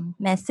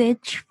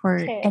message for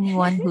Okay.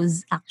 anyone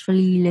who's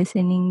actually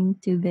listening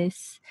to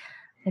this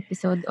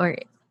episode, or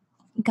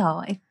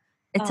go?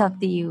 It's up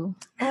to you.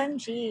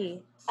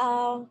 OMG.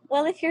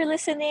 Well, if you're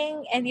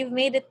listening and you've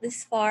made it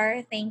this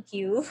far, thank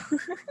you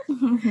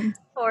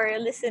for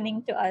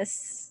listening to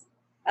us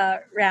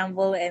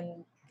ramble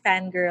and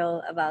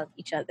fangirl about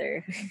each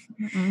other.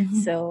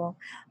 So,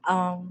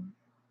 um,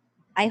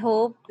 I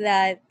hope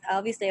that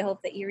obviously I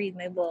hope that you read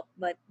my book,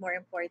 but more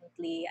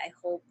importantly, I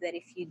hope that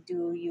if you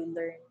do, you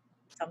learn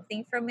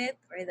something from it,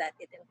 or that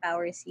it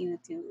empowers you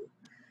to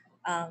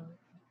um,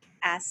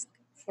 ask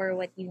for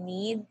what you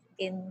need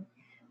in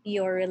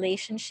your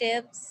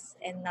relationships,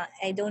 and not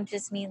I don't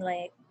just mean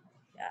like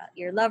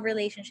your love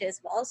relationships,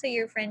 but also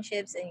your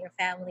friendships and your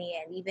family,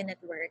 and even at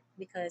work,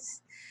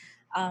 because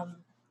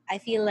um, I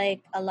feel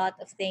like a lot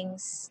of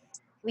things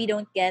we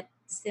don't get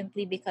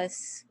simply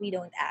because we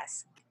don't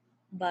ask.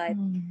 But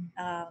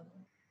um,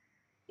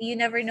 you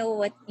never know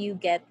what you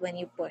get when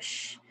you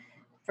push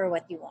for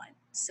what you want.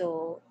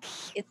 So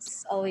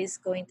it's always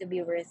going to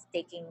be worth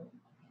taking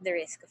the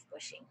risk of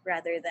pushing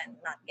rather than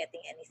not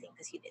getting anything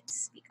because you didn't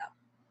speak up.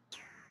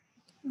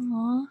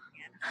 Aw.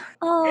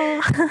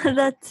 Oh,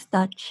 that's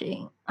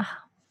touching.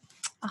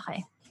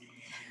 Okay.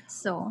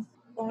 So,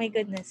 Oh my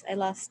goodness, I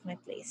lost my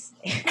place.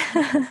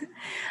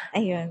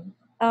 Ayun.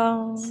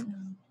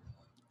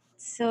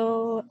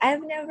 So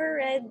I've never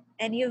read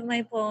any of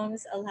my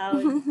poems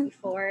aloud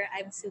before.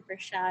 I'm super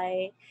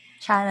shy.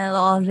 channel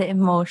all the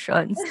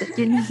emotions that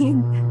you need.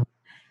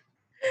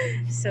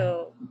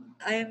 So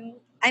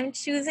I'm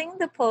choosing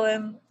the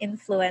poem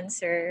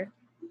Influencer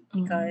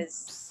Mm.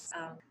 because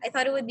I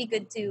thought it would be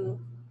good to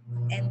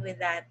end with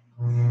that,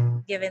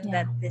 given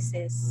that Yeah. this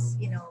is,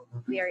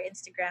 we are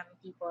Instagram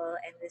people,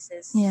 and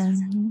Yeah.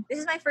 this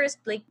is my first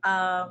like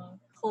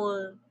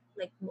whole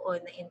like buo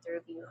na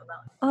interview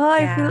about. Oh,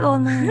 I feel Yeah.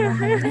 honored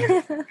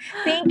naman.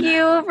 Thank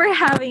you for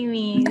having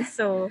me.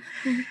 So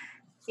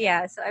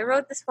yeah, so I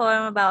wrote this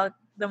poem about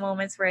the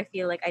moments where I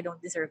feel like I don't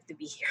deserve to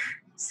be here.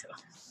 So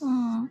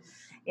Mm.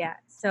 yeah,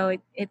 so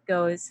it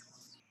goes.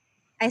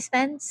 I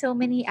spend so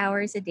many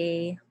hours a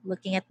day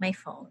looking at my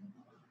phone,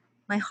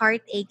 my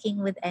heart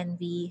aching with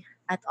envy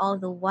at all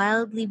the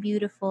wildly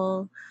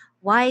beautiful,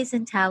 wise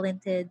and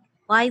talented,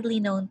 widely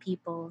known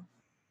people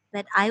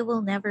that I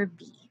will never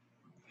be.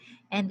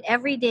 And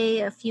every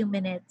day, a few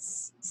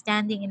minutes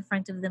standing in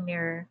front of the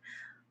mirror,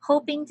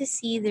 hoping to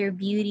see their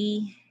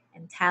beauty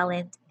and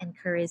talent and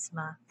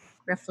charisma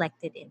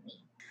reflected in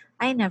me.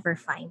 I never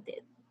find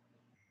it.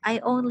 I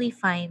only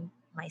find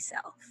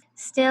myself.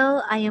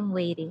 Still, I am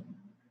waiting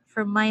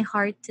for my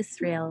heart to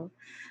thrill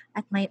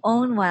at my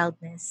own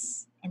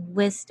wildness and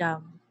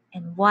wisdom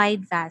and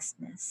wide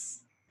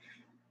vastness,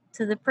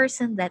 to the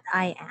person that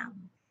I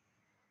am,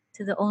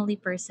 to the only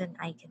person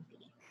I can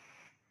be.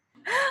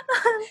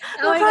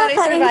 Oh my god, I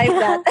survived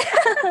that.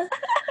 Nakakaiyak.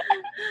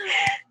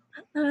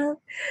 Uh,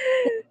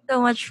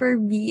 so much for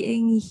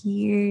being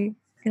here.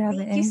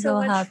 Grabe, Thank you I'm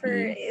so so much for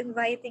happy.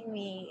 inviting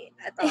me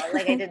at all.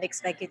 Like, I didn't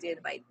expect you to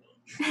invite me.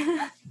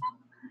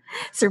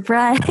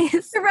 Surprise!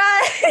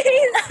 Surprise!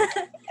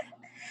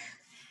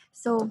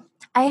 So,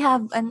 I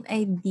have an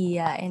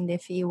idea, and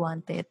if you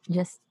want it,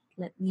 just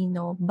let me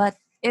know. But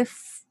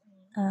if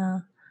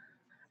uh,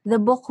 the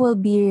book will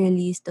be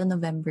released on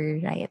November,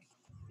 right?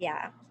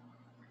 Yeah.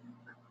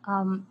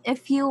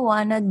 If you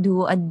wanna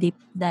do a deep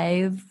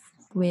dive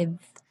with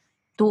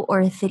two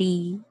or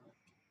three,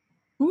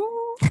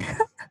 hmm,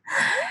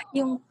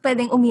 yung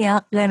pwedeng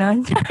umiyak,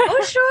 ganon.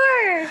 Oh,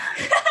 sure.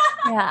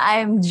 Yeah,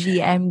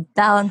 I'm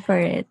down for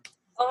it.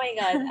 Oh my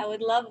god, I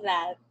would love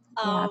that.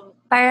 Yeah.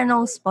 Para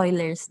no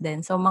spoilers din.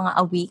 So, mga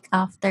a week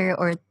after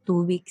or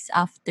 2 weeks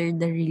after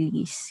the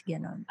release.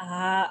 Ganon.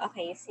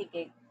 Okay,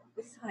 sige.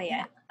 Gusto ko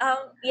Yeah.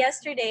 yan.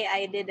 Yesterday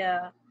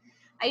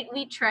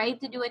we tried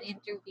to do an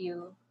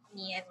interview,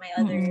 me and my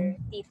Mm-mm. other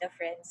tita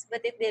friends, but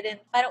it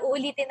didn't, parang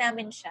uulitin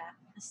namin siya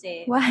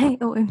kasi Why?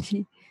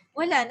 OMG.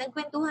 wala,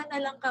 nagkwentuhan na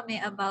lang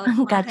kami about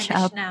Ang mga catch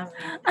kanash up.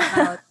 namin,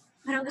 about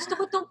parang gusto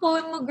ko tong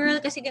poem mo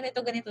girl kasi ganito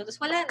ganito, tapos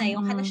wala na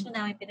yung kanash Mm-mm.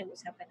 na namin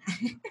pinag-usapan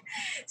namin.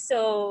 So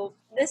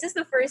this is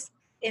the first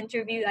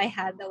interview I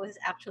had that was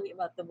actually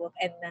about the book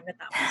and na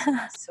natapos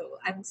na.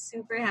 So I'm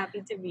super happy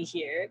to be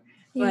here.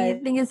 Hey,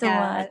 But thank you so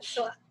yeah, much.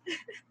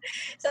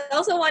 so I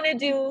also want to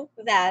do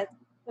that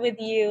with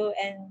you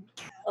and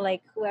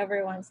like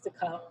whoever wants to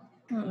come.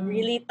 Mm-mm.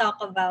 Really talk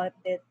about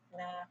it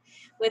na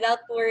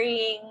without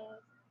worrying.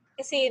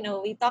 Kasi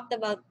we talked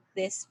about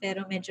this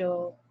pero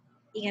medyo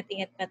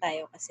ingat-ingat pa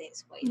tayo kasi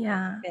spoiler.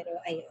 Yeah.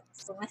 Pero ayun,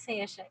 so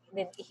masaya siya.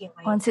 Then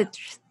ihimay Once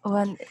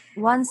lang.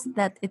 once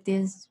that it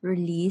is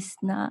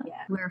released na,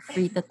 Yeah. we're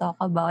free to talk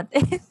about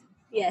it.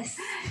 Yes.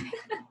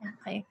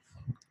 Okay.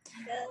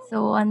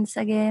 So once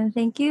again,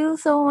 thank you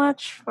so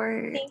much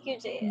for Thank you,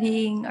 Jaya.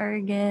 being our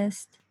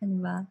guest. Ano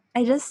ba?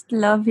 I just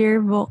love your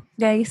book,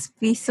 guys.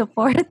 Please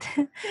support.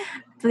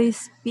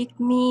 Please pick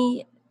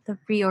me. The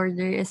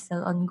pre-order is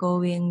still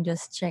ongoing.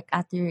 Just check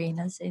Ate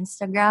Reina's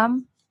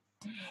Instagram.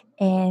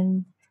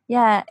 And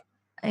yeah,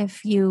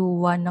 if you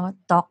wanna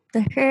talk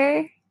to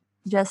her,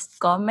 just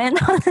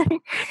comment on her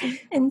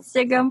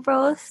Instagram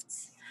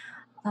posts.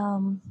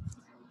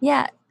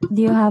 Yeah. Do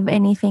you have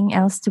anything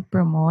else to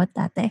promote,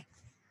 Ate?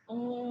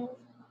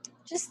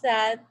 Just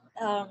that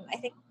I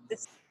think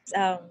this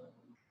um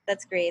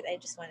that's great. I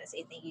just want to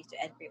say thank you to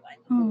everyone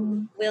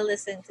who will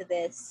listen to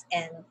this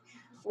and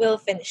will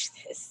finish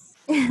this.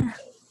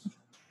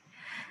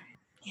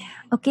 Yeah.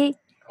 Okay.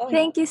 Oh,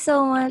 Thank you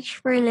so much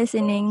for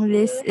listening. thank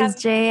This you. is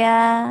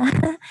Jaya.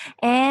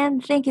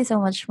 And thank you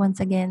so much once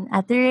again,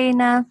 Ate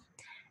Reina,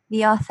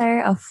 the author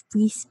of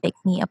Please Pick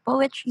Me, a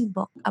poetry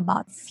book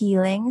about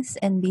feelings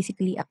and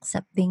basically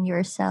accepting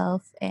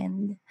yourself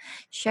and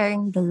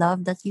sharing the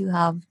love that you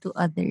have to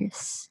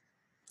others.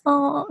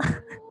 Oh,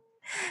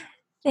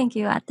 thank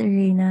you, Ate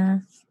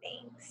Reina.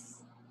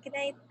 Thanks. Good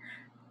night.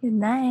 Good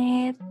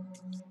night.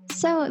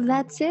 So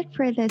that's it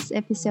for this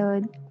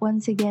episode.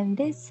 Once again,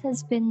 this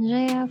has been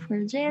Jaya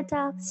for Jaya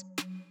Talks.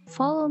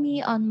 Follow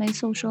me on my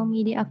social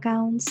media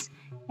accounts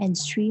and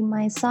stream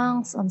my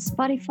songs on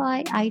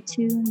Spotify,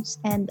 iTunes,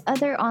 and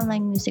other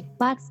online music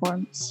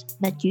platforms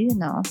that you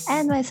know.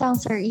 And my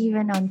songs are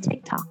even on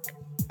TikTok,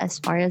 as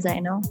far as I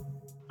know.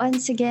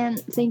 Once again,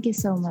 thank you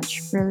so much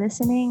for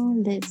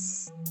listening.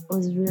 This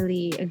was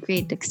really a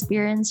great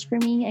experience for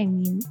me. I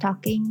mean,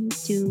 talking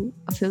to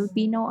a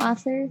Filipino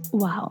author.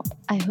 Wow.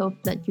 I hope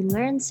that you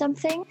learned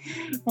something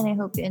and I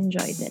hope you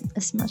enjoyed it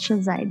as much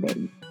as I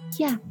did.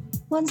 Yeah.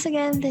 Once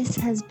again, this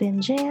has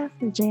been Jaya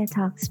for Jaya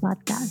Talks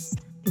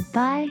Podcast.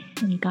 Goodbye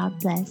and God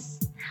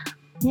bless.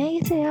 안녕히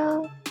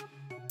계세요.